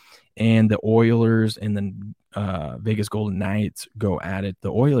Devils. And the Oilers and the Vegas Golden Knights go at it.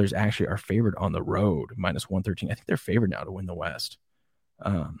 The Oilers actually are favored on the road, minus 113. I think they're favored now to win the West.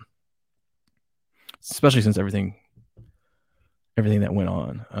 Especially since everything that went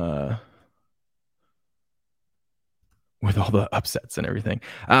on with all the upsets and everything.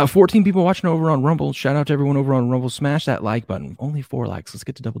 14 people watching over on Rumble. Shout out to everyone over on Rumble. Smash that like button. Only 4 likes. Let's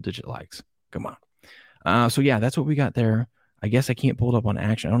get to double-digit likes. Come on. So yeah, that's what we got there. I guess I can't pull it up on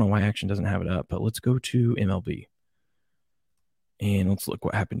Action. I don't know why Action doesn't have it up, but let's go to MLB. And let's look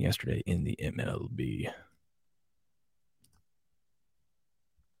what happened yesterday in the MLB.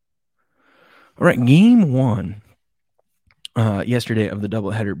 All right, game 1 yesterday of the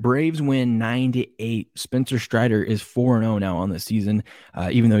doubleheader. Braves win 9-8. Spencer Strider is 4-0 now on the season,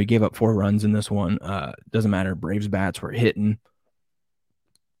 even though he gave up 4 runs in this one. Doesn't matter. Braves bats were hitting.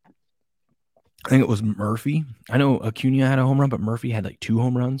 I think it was Murphy. I know Acuna had a home run, but Murphy had like 2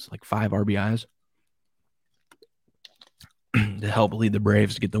 home runs, like 5 RBIs to help lead the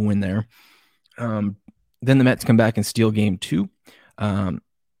Braves to get the win there. Then the Mets come back and steal game 2. I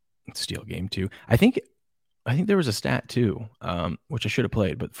think there was a stat too, which I should have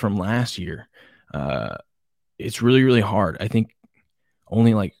played, but from last year, it's really, really hard. I think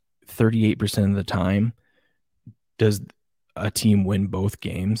only like 38% of the time does a team win both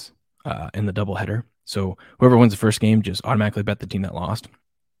games in the doubleheader. So whoever wins the first game, just automatically bet the team that lost.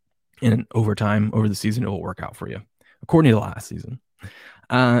 And over time, over the season, it will work out for you, according to last season.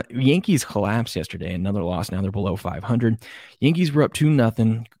 Yankees collapsed yesterday. Another loss. Now they're below 500. Yankees were up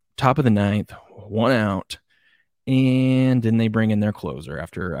 2-0, top of the 9th, 1 out. And then they bring in their closer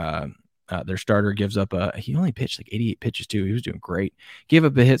after their starter gives up he only pitched like 88 pitches too. He was doing great. Gave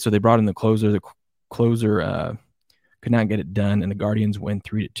up a hit, so they brought in the closer. The closer could not get it done, and the Guardians win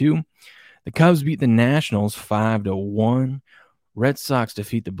 3-2. The Cubs beat the Nationals 5-1. Red Sox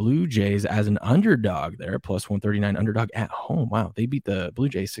defeat the Blue Jays as an underdog there, plus 139 underdog at home. Wow, they beat the Blue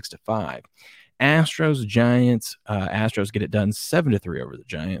Jays 6-5. Astros, Giants. Astros get it done 7-3 over the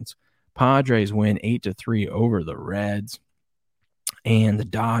Giants. Padres win 8-3 over the Reds. And the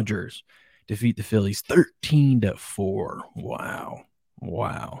Dodgers defeat the Phillies 13-4. Wow.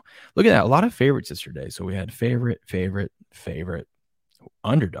 Look at that. A lot of favorites yesterday. So we had favorite,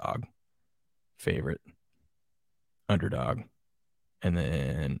 underdog, favorite, underdog, and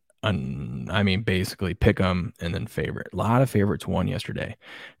then, basically pick them and then favorite. A lot of favorites won yesterday.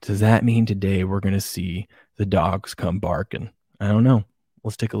 Does that mean today we're going to see the dogs come barking? I don't know.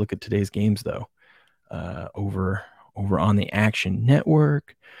 Let's take a look at today's games, though. Over on the Action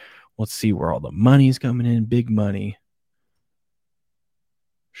Network. Let's see where all the money's coming in. Big money.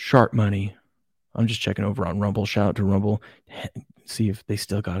 Sharp money. I'm just checking over on Rumble. Shout out to Rumble. See if they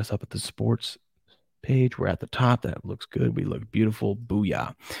still got us up at the sports page. We're at the top. That looks good. We look beautiful.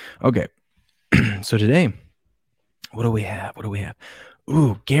 Booyah. Okay. So today, what do we have?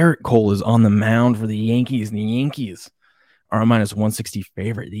 Ooh, Garrett Cole is on the mound for the Yankees. And the Yankees are a minus 160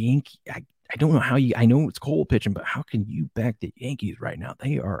 favorite. The Yankees, I don't know how I know it's Cole pitching, but how can you back the Yankees right now?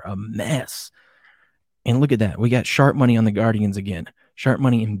 They are a mess. And look at that. We got sharp money on the Guardians again. Sharp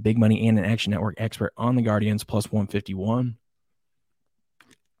money and big money and an Action Network expert on the Guardians plus 151.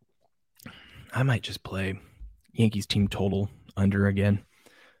 I might just play Yankees team total under again.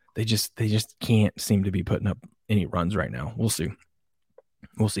 They just can't seem to be putting up any runs right now. We'll see.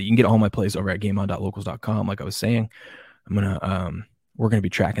 You can get all my plays over at gameon.locals.com. Like I was saying, we're going to be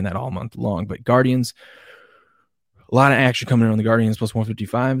tracking that all month long. But Guardians, a lot of action coming in on the Guardians plus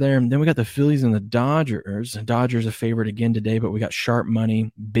 155 there. And then we got the Phillies and the Dodgers. Dodgers a favorite again today, but we got sharp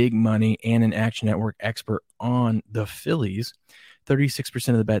money, big money, and an Action Network expert on the Phillies. 36%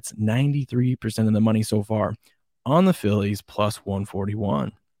 of the bets, 93% of the money so far on the Phillies plus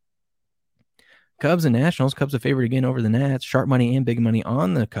 141. Cubs and Nationals. Cubs a favorite again over the Nats. Sharp money and big money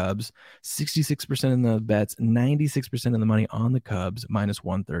on the Cubs. 66% of the bets, 96% of the money on the Cubs, minus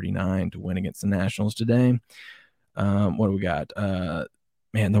 139 to win against the Nationals today. What do we got?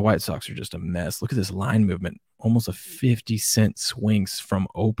 Man, the White Sox are just a mess. Look at this line movement. Almost a 50-cent swings from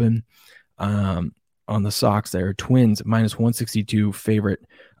open on the Sox there. Twins, minus 162 favorite.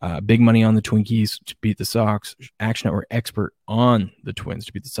 Big money on the Twinkies to beat the Sox. Action Network expert on the Twins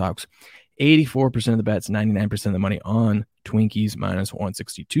to beat the Sox. 84% of the bets, 99% of the money on Twinkies minus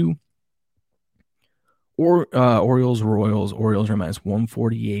 162. Orioles are minus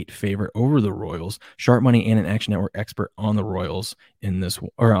 148 favorite over the Royals. Sharp money and an Action Network expert on the Royals in this,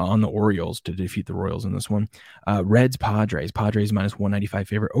 or on the Orioles to defeat the Royals in this one. Reds Padres minus 195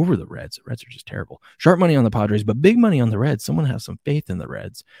 favorite over the Reds. The Reds are just terrible. Sharp money on the Padres, but big money on the Reds. Someone has some faith in the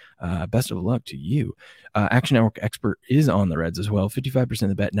Reds. Best of luck to you. Action Network expert is on the Reds as well. 55% of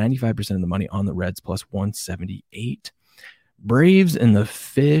the bet, 95% of the money on the Reds plus 178. Braves and the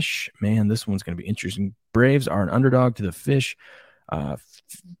Fish. Man, this one's going to be interesting. Braves are an underdog to the Fish.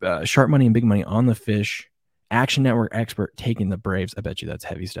 Sharp money and big money on the Fish. Action Network expert taking the Braves. I bet you that's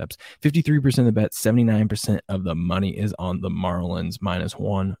heavy steps. 53% of the bet, 79% of the money is on the Marlins minus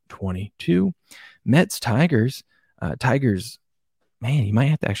 122. Mets, Tigers. Tigers, man, you might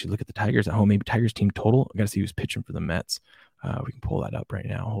have to actually look at the Tigers at home. Maybe Tigers team total. I got to see who's pitching for the Mets. We can pull that up right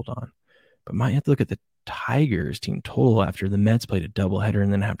now. Hold on. But might have to look at the Tigers team total after the Mets played a doubleheader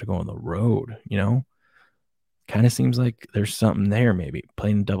and then have to go on the road, you know? Kind of seems like there's something there, maybe.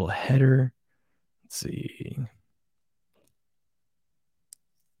 Playing a doubleheader. Let's see.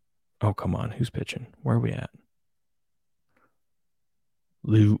 Oh, come on. Who's pitching? Where are we at?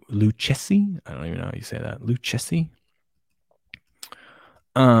 Lucchesi? I don't even know how you say that. Lucchesi?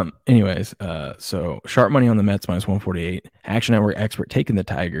 Anyways, so sharp money on the Mets minus 148. Action Network expert taking the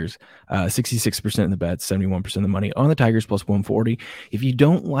Tigers. 66% of the bets, 71% of the money on the Tigers plus 140. If you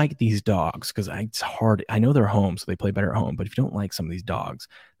don't like these dogs, because it's hard, I know they're home, so they play better at home, but if you don't like some of these dogs,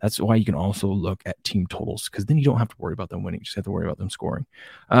 that's why you can also look at team totals, because then you don't have to worry about them winning. You just have to worry about them scoring.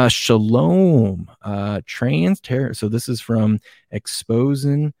 Shalom, Trans-Terror. So this is from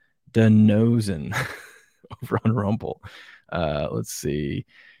Exposing Denozen over on Rumble. Let's see.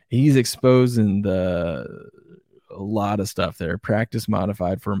 He's exposing a lot of stuff there. Practice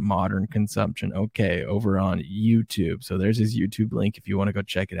modified for modern consumption. Okay, over on YouTube. So there's his YouTube link if you want to go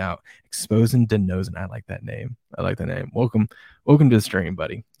check it out. Exposing Denozen. I like that name. Welcome to the stream,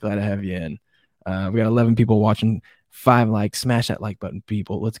 buddy. Glad to have you in. We got 11 people watching. 5 likes. Smash that like button,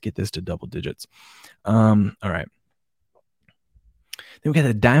 people. Let's get this to double digits. All right. Then we got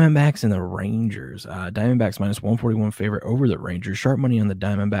the Diamondbacks and the Rangers. Diamondbacks minus 141 favorite over the Rangers. Sharp money on the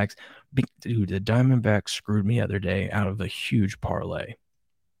Diamondbacks. Dude, the Diamondbacks screwed me the other day out of the huge parlay.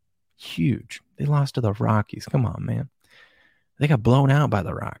 Huge. They lost to the Rockies. Come on, man. They got blown out by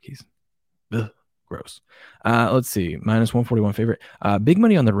the Rockies. Ugh, gross. Let's see. Minus 141 favorite. Big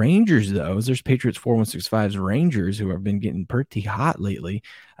money on the Rangers, though. There's Patriots 4165's Rangers, who have been getting pretty hot lately.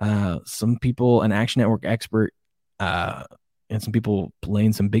 Some people, an Action Network expert, and some people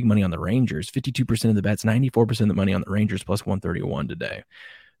playing some big money on the Rangers. 52% of the bets, 94% of the money on the Rangers, plus 131 today.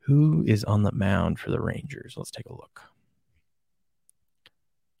 Who is on the mound for the Rangers? Let's take a look.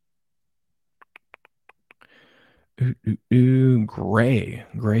 Gray.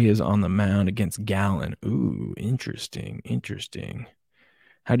 Gray is on the mound against Gallen. Ooh, interesting.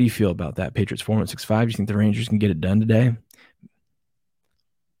 How do you feel about that? Patriots 4165. Do you think the Rangers can get it done today?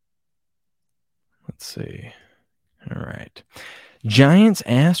 Let's see. All right. Giants,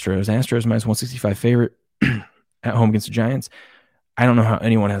 Astros. Astros minus 165 favorite at home against the Giants. I don't know how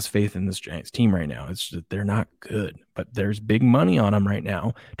anyone has faith in this Giants team right now. It's just, they're not good, but there's big money on them right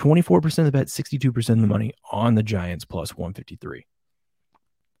now. 24% of the bet, 62% of the money on the Giants plus 153.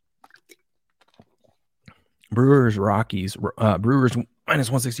 Brewers, Rockies. Brewers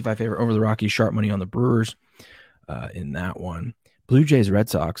minus 165 favorite over the Rockies. Sharp money on the Brewers in that one. Blue Jays, Red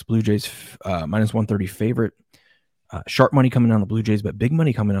Sox. Blue Jays minus 130 favorite. Sharp money coming on the Blue Jays, but big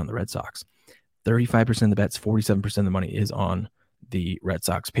money coming on the Red Sox. 35% of the bets, 47% of the money is on the Red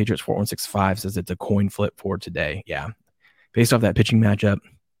Sox. Patriots 4165 says it's a coin flip for today. Yeah. Based off that pitching matchup,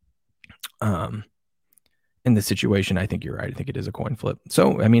 in the situation, I think you're right. I think it is a coin flip.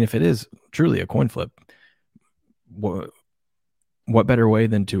 So, I mean, if it is truly a coin flip, what better way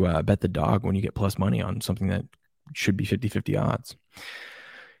than to bet the dog when you get plus money on something that should be 50-50 odds?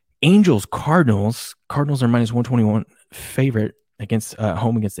 Angels, Cardinals. Cardinals are minus 121 favorite against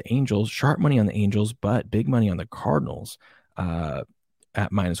home against the Angels. Sharp money on the Angels, but big money on the Cardinals at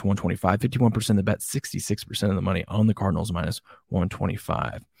minus 125. 51% of the bet, 66% of the money on the Cardinals minus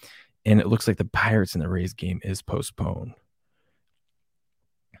 125. And it looks like the Pirates and the Rays game is postponed.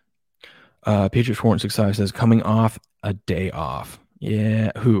 Patriots 4165 says coming off a day off. Yeah,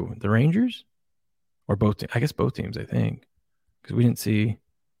 who? The Rangers? Or both? I guess both teams, I think. Because we didn't see.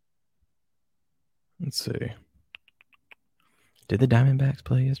 Let's see. Did the Diamondbacks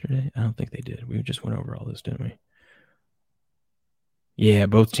play yesterday? I don't think they did. We just went over all this, didn't we? Yeah,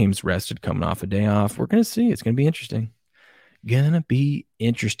 both teams rested coming off a day off. We're going to see. It's going to be interesting. Gonna be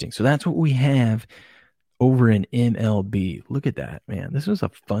interesting. So that's what we have over in MLB. Look at that, man. This was a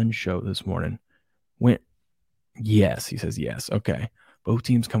fun show this morning. Went yes, he says yes. Okay. Both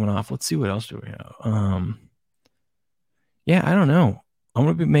teams coming off. Let's see what else do we have. Yeah, I don't know. I'm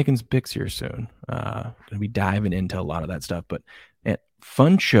gonna be making some picks here soon. Gonna be diving into a lot of that stuff. But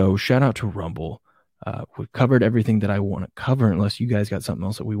fun show. Shout out to Rumble. We've covered everything that I want to cover, unless you guys got something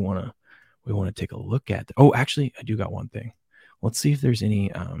else that we want to take a look at. Oh, actually, I do got one thing. Let's see if there's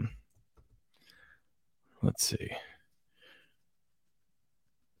any. Let's see.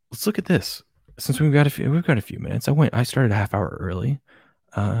 Let's look at this. Since we've got a few minutes, I started a half hour early.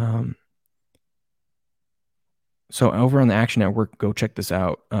 So over on the Action Network, go check this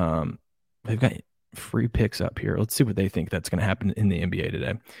out. They've got free picks up here. Let's see what they think that's going to happen in the NBA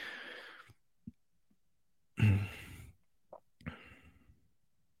today.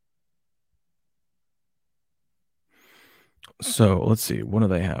 So let's see. What do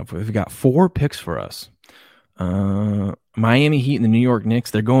they have? They've got 4 picks for us. Miami Heat and the New York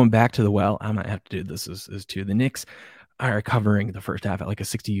Knicks. They're going back to the well. I might have to do this as too. The Knicks are covering the first half at like a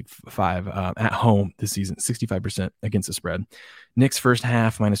 65 at home this season, 65% against the spread. Knicks first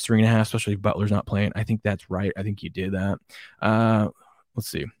half -3.5, especially if Butler's not playing. I think that's right. I think you did that. Let's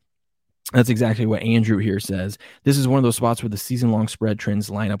see. That's exactly what Andrew here says. This is one of those spots where the season-long spread trends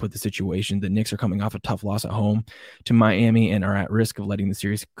line up with the situation. The Knicks are coming off a tough loss at home to Miami and are at risk of letting the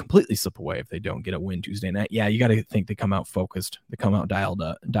series completely slip away if they don't get a win Tuesday night. Yeah, you got to think they come out focused. They come out dialed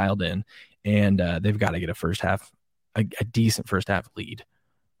in, and they've got to get a decent first half lead.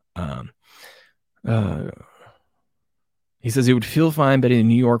 He says he would feel fine betting in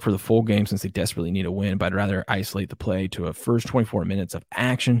New York for the full game since they desperately need a win, but I'd rather isolate the play to a first 24 minutes of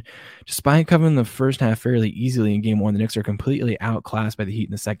action. Despite covering the first half fairly easily in game 1, the Knicks are completely outclassed by the Heat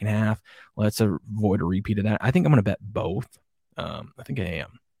in the second half. Let's avoid a repeat of that. I think I'm going to bet both. I think I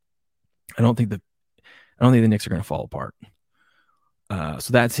am. I don't think the Knicks are going to fall apart.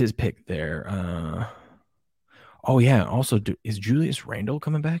 So that's his pick there. Oh yeah. Also, is Julius Randle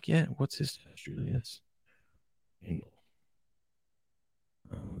coming back yet? What's his Julius Randle?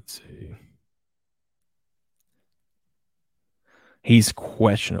 Let's see. He's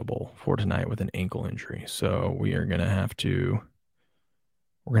questionable for tonight with an ankle injury, so we're gonna have to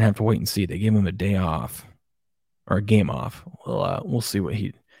wait and see. They gave him a day off or a game off. We'll see what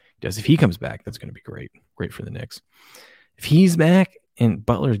he does. If he comes back, that's gonna be great for the Knicks. If he's back and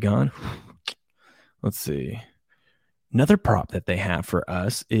Butler's gone, let's see. Another prop that they have for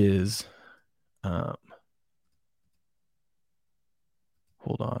us is, hold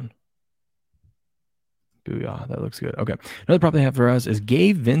on. Booyah, that looks good. Okay. Another prop they have for us is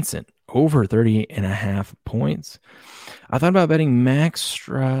Gabe Vincent over 30.5 points. I thought about betting Max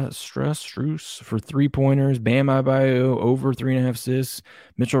Strus for 3-pointers, Bam Adebayo over 3.5 assists,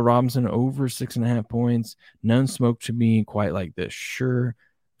 Mitchell Robinson over 6.5 points. None smoked to me quite like this. Sure,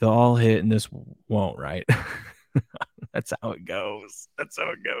 they'll all hit and this won't, right? That's how it goes.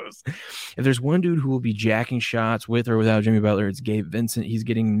 If there's one dude who will be jacking shots with or without Jimmy Butler, it's Gabe Vincent. He's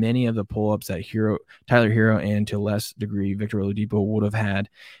getting many of the pull-ups that Tyler Hero and to a less degree Victor Oladipo would have had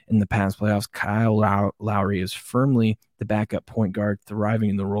in the past playoffs. Kyle Lowry is firmly the backup point guard, thriving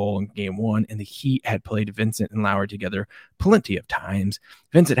in the role in game 1, and the Heat had played Vincent and Lowry together plenty of times.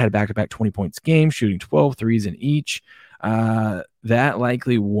 Vincent had a back-to-back 20-points game, shooting 12 threes in each. That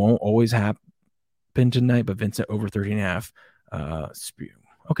likely won't always happen tonight, but Vincent over 30.5.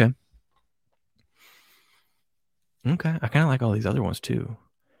 Okay. I kind of like all these other ones too.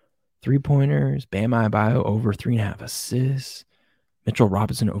 3-pointers, Bam Adebayo over 3.5 assists, Mitchell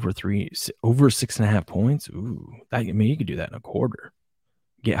Robinson over 6.5 points. Ooh, you could do that in a quarter.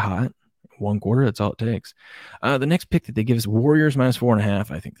 Get hot, 1 quarter. That's all it takes. The next pick that they give is Warriors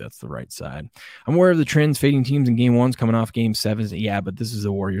 -4.5. I think that's the right side. I'm aware of the trends fading teams in game 1s coming off game 7s. Yeah, but this is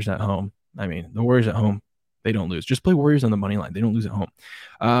the Warriors at home. I mean, the Warriors at home, they don't lose. Just play Warriors on the money line. They don't lose at home.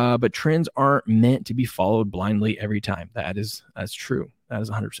 But trends aren't meant to be followed blindly every time. That's true. That is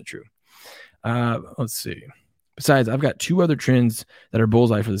 100% true. Let's see. Besides, I've got 2 other trends that are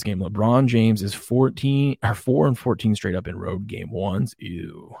bullseye for this game. LeBron James is 4 and 14 straight up in road game 1s.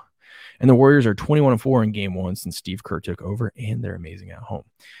 Ew. And the Warriors are 21-4 in game 1 since Steve Kerr took over, and they're amazing at home.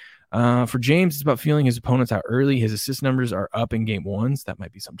 For James, it's about feeling his opponents out early. His assist numbers are up in game 1s. That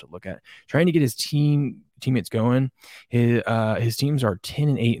might be something to look at. Trying to get his teammates going. His teams are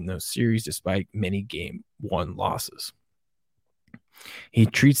 10-8 in those series, despite many game 1 losses. He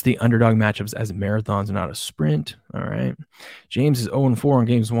treats the underdog matchups as marathons and not a sprint. All right. James is 0-4 in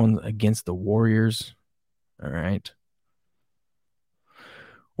games 1 against the Warriors. All right.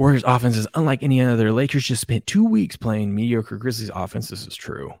 Warriors offense is unlike any other. Lakers just spent 2 weeks playing mediocre Grizzlies offense. This is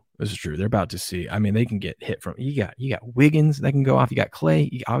true. This is true. They're about to see. I mean, they can get hit from you got Wiggins that can go off. You got Clay.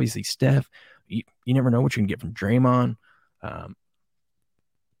 You got obviously Steph. You never know what you can get from Draymond. Um,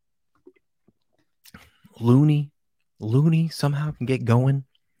 Looney somehow can get going.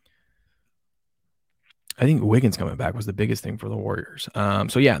 I think Wiggins coming back was the biggest thing for the Warriors.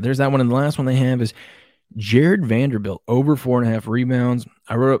 So yeah, there's that one. And the last one they have is Jared Vanderbilt over 4.5 rebounds.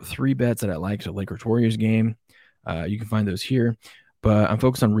 I wrote up 3 bets that I liked at Lakers Warriors game. You can find those here. But I'm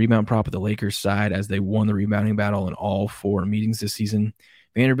focused on rebound prop at the Lakers side as they won the rebounding battle in all 4 meetings this season.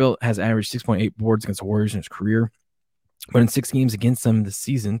 Vanderbilt has averaged 6.8 boards against the Warriors in his career. But in 6 games against them this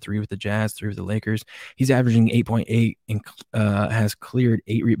season, 3 with the Jazz, 3 with the Lakers, he's averaging 8.8 and has cleared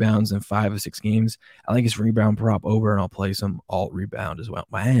 8 rebounds in 5 of 6 games. I like his rebound prop over, and I'll play some alt rebound as well.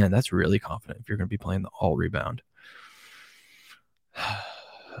 Man, that's really confident if you're going to be playing the alt rebound.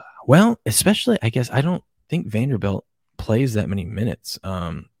 Well, especially, I guess, I don't think Vanderbilt plays that many minutes.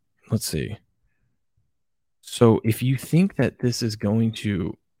 Let's see. So if you think that this is going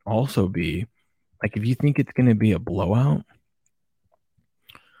to also be, like, if you think it's going to be a blowout,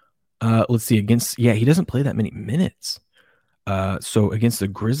 let's see, he doesn't play that many minutes. So against the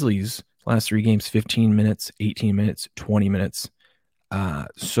Grizzlies, last 3 games, 15 minutes, 18 minutes, 20 minutes.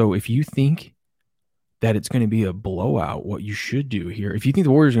 So if you think that it's going to be a blowout, what you should do here, if you think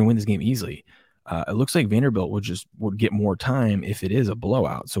the Warriors are going to win this game easily, it looks like Vanderbilt would get more time if it is a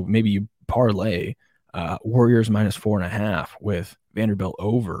blowout. So maybe you parlay Warriors minus 4.5 with Vanderbilt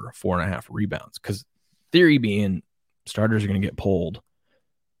over 4.5 rebounds, because theory being starters are going to get pulled,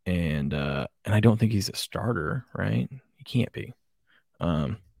 and I don't think he's a starter, right? He can't be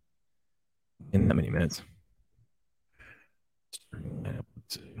in that many minutes.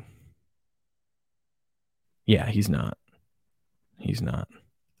 Yeah, he's not. He's not.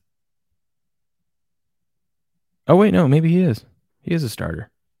 Oh wait, no, maybe he is. He is a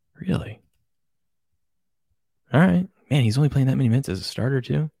starter. Really? All right, man. He's only playing that many minutes as a starter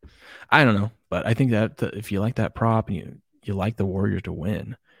too. I don't know, but I think that if you like that prop and you like the Warriors to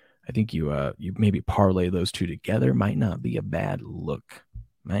win, I think you maybe parlay those two together. Might not be a bad look.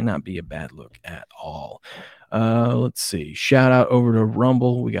 Might not be a bad look at all. Let's see. Shout out over to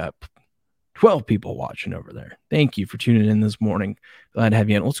Rumble. We got 12 people watching over there. Thank you for tuning in this morning. Glad to have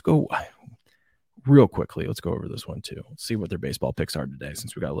you in. Let's go real quickly. Let's go over this one too. Let's see what their baseball picks are today,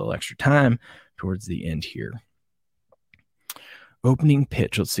 since we got a little extra time towards the end here. Opening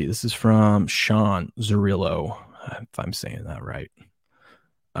pitch. Let's see. This is from Sean Zerillo, if I'm saying that right.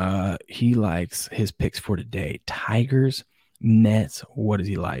 He likes his picks for today. Tigers, Mets. What does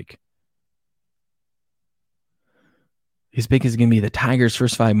he like? His pick is going to be the Tigers'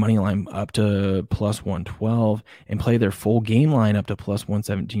 first 5 money line up to plus 112 and play their full game line up to plus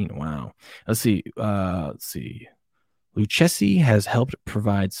 117. Wow. Let's see. Lucchesi has helped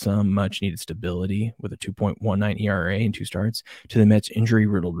provide some much-needed stability with a 2.19 ERA in 2 starts to the Mets'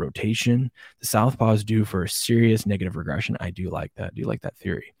 injury-riddled rotation. The Southpaw is due for a serious negative regression. I do like that. I do like that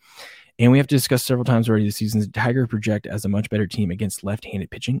theory. And we have discussed several times already this season, the Tiger project as a much better team against left-handed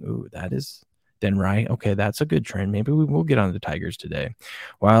pitching. Ooh, that is then right. Okay, that's a good trend. Maybe we will get on the Tigers today.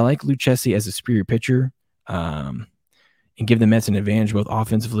 While I like Lucchesi as a superior pitcher, and give the Mets an advantage both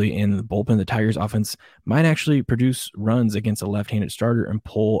offensively and the bullpen, the Tigers offense might actually produce runs against a left-handed starter and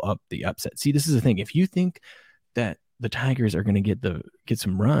pull up the upset. See, this is the thing. If you think that the Tigers are going to get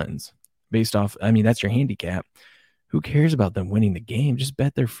some runs based off, I mean, that's your handicap. Who cares about them winning the game? Just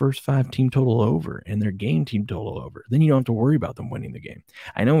bet their first 5 team total over and their game team total over. Then you don't have to worry about them winning the game.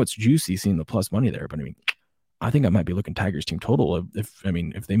 I know it's juicy seeing the plus money there, but I mean, I think I might be looking Tigers team total. If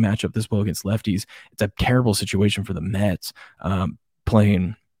they match up this well against lefties, it's a terrible situation for the Mets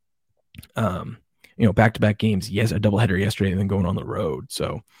playing, back-to-back games. Yes, a doubleheader yesterday and then going on the road.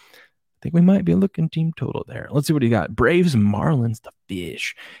 So I think we might be looking team total there. Let's see what he got. Braves, Marlins, the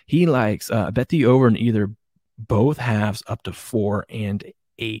fish. He likes bet the over in either both halves up to 4 and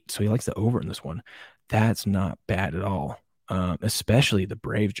 8. So he likes the over in this one. That's not bad at all. Especially the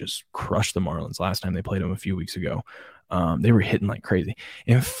Braves just crushed the Marlins last time they played them a few weeks ago. They were hitting like crazy.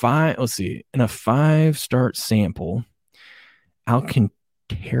 In a 5-start sample,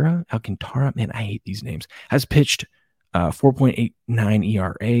 Alcantara, man, I hate these names, has pitched 4.89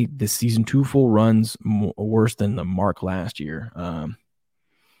 ERA this season, 2 full runs worse than the mark last year.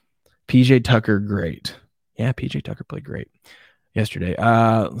 PJ Tucker, great. Yeah, PJ Tucker played great yesterday.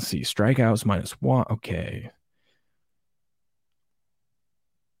 Let's see, strikeouts -1. Okay.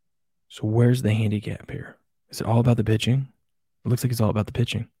 So where's the handicap here? Is it all about the pitching? It looks like it's all about the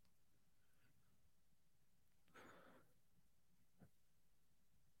pitching.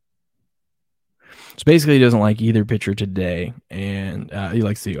 So basically, he doesn't like either pitcher today, and he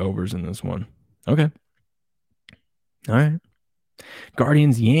likes the overs in this one. Okay. All right.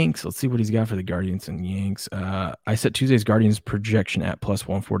 Guardians Yanks. Let's see what he's got for the Guardians and Yanks. I set Tuesday's Guardians projection at plus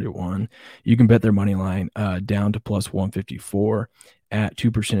 141. You can bet their money line down to plus 154 at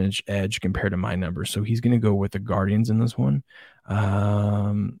 2% edge compared to my number. So he's going to go with the Guardians in this one,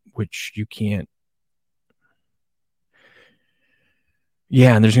 which you can't.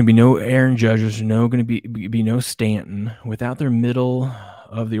 Yeah, and there's going to be no Aaron Judge. There's going to be no Stanton. Without their middle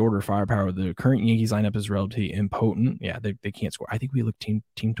of the order firepower, the current Yankees lineup is relatively impotent. Yeah, they can't score. I think we look team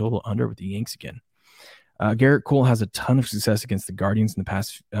total under with the Yanks again. Garrett Cole has a ton of success against the Guardians in the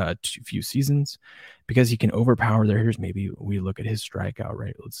past few seasons because he can overpower their hitters. Maybe we look at his strikeout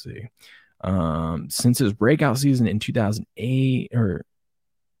rate. Let's see. Since his breakout season in 2008,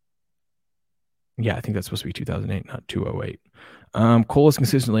 I think that's supposed to be 2008, not 208. Cole has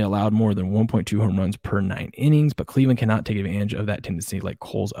consistently allowed more than 1.2 home runs per 9 innings, but Cleveland cannot take advantage of that tendency like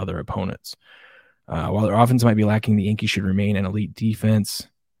Cole's other opponents. While their offense might be lacking, the Yankees should remain an elite defense.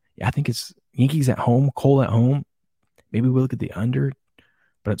 Yeah, I think it's Yankees at home, Cole at home. Maybe we'll look at the under,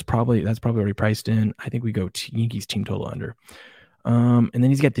 but that's probably already priced in. I think we go Yankees team total under. And then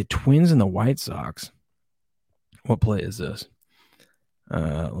he's got the Twins and the White Sox. What play is this?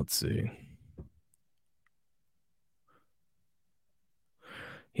 Let's see.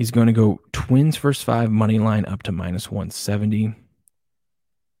 He's going to go Twins first 5 money line up to minus 170.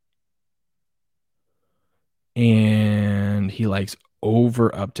 And he likes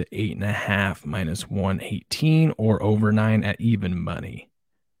over up to 8.5 minus 118 or over 9 at even money.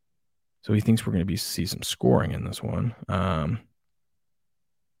 So he thinks we're going to see some scoring in this one.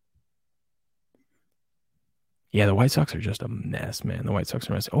 Yeah, the White Sox are just a mess, man. The White Sox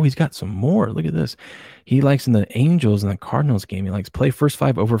are a mess. Oh, he's got some more. Look at this. He likes in the Angels and the Cardinals game. He likes play first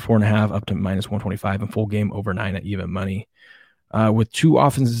 5 over 4.5 up to minus 125 and full game over 9 at even money. With 2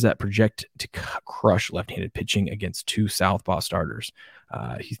 offenses that project to crush left-handed pitching against 2 southpaw starters.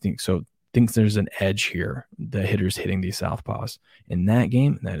 He thinks there's an edge here. The hitters hitting these southpaws in that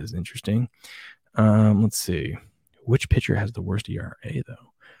game. That is interesting. Let's see. Which pitcher has the worst ERA, though?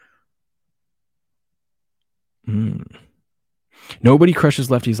 Nobody crushes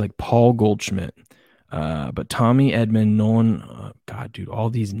lefties like Paul Goldschmidt. But Tommy Edman, Nolan, God, dude, all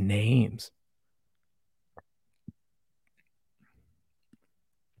these names.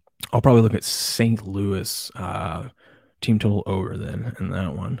 I'll probably look at St. Louis team total over then in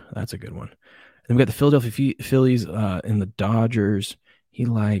that one. That's a good one. Then we got the Philadelphia Phillies and the Dodgers. He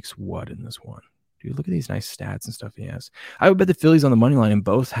likes what in this one? Dude, look at these nice stats and stuff he has. I would bet the Phillies on the money line in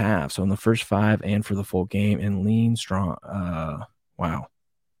both halves, so in the first 5 and for the full game, and lean strong. Wow,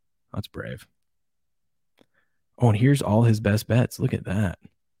 that's brave. Oh, and here's all his best bets. Look at that.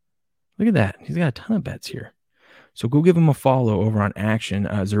 Look at that. He's got a ton of bets here. So go give him a follow over on Action,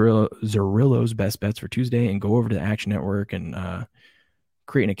 Zerillo's best bets for Tuesday, and go over to the Action Network and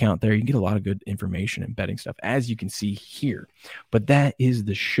create an account there. You can get a lot of good information and betting stuff, as you can see here. But that is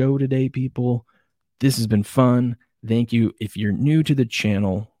the show today, people. This has been fun. Thank you. If you're new to the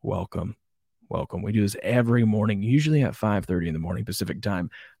channel, welcome. Welcome. We do this every morning, usually at 5:30 in the morning Pacific time.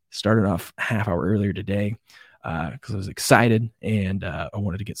 Started off half hour earlier today because I was excited and I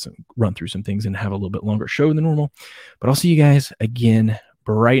wanted to run through some things and have a little bit longer show than normal. But I'll see you guys again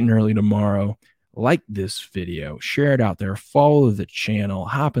bright and early tomorrow. Like this video, share it out there, follow the channel,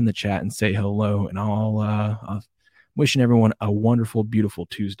 hop in the chat and say hello. And I'll wishing everyone a wonderful, beautiful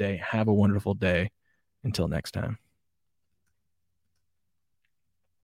Tuesday. Have a wonderful day. Until next time.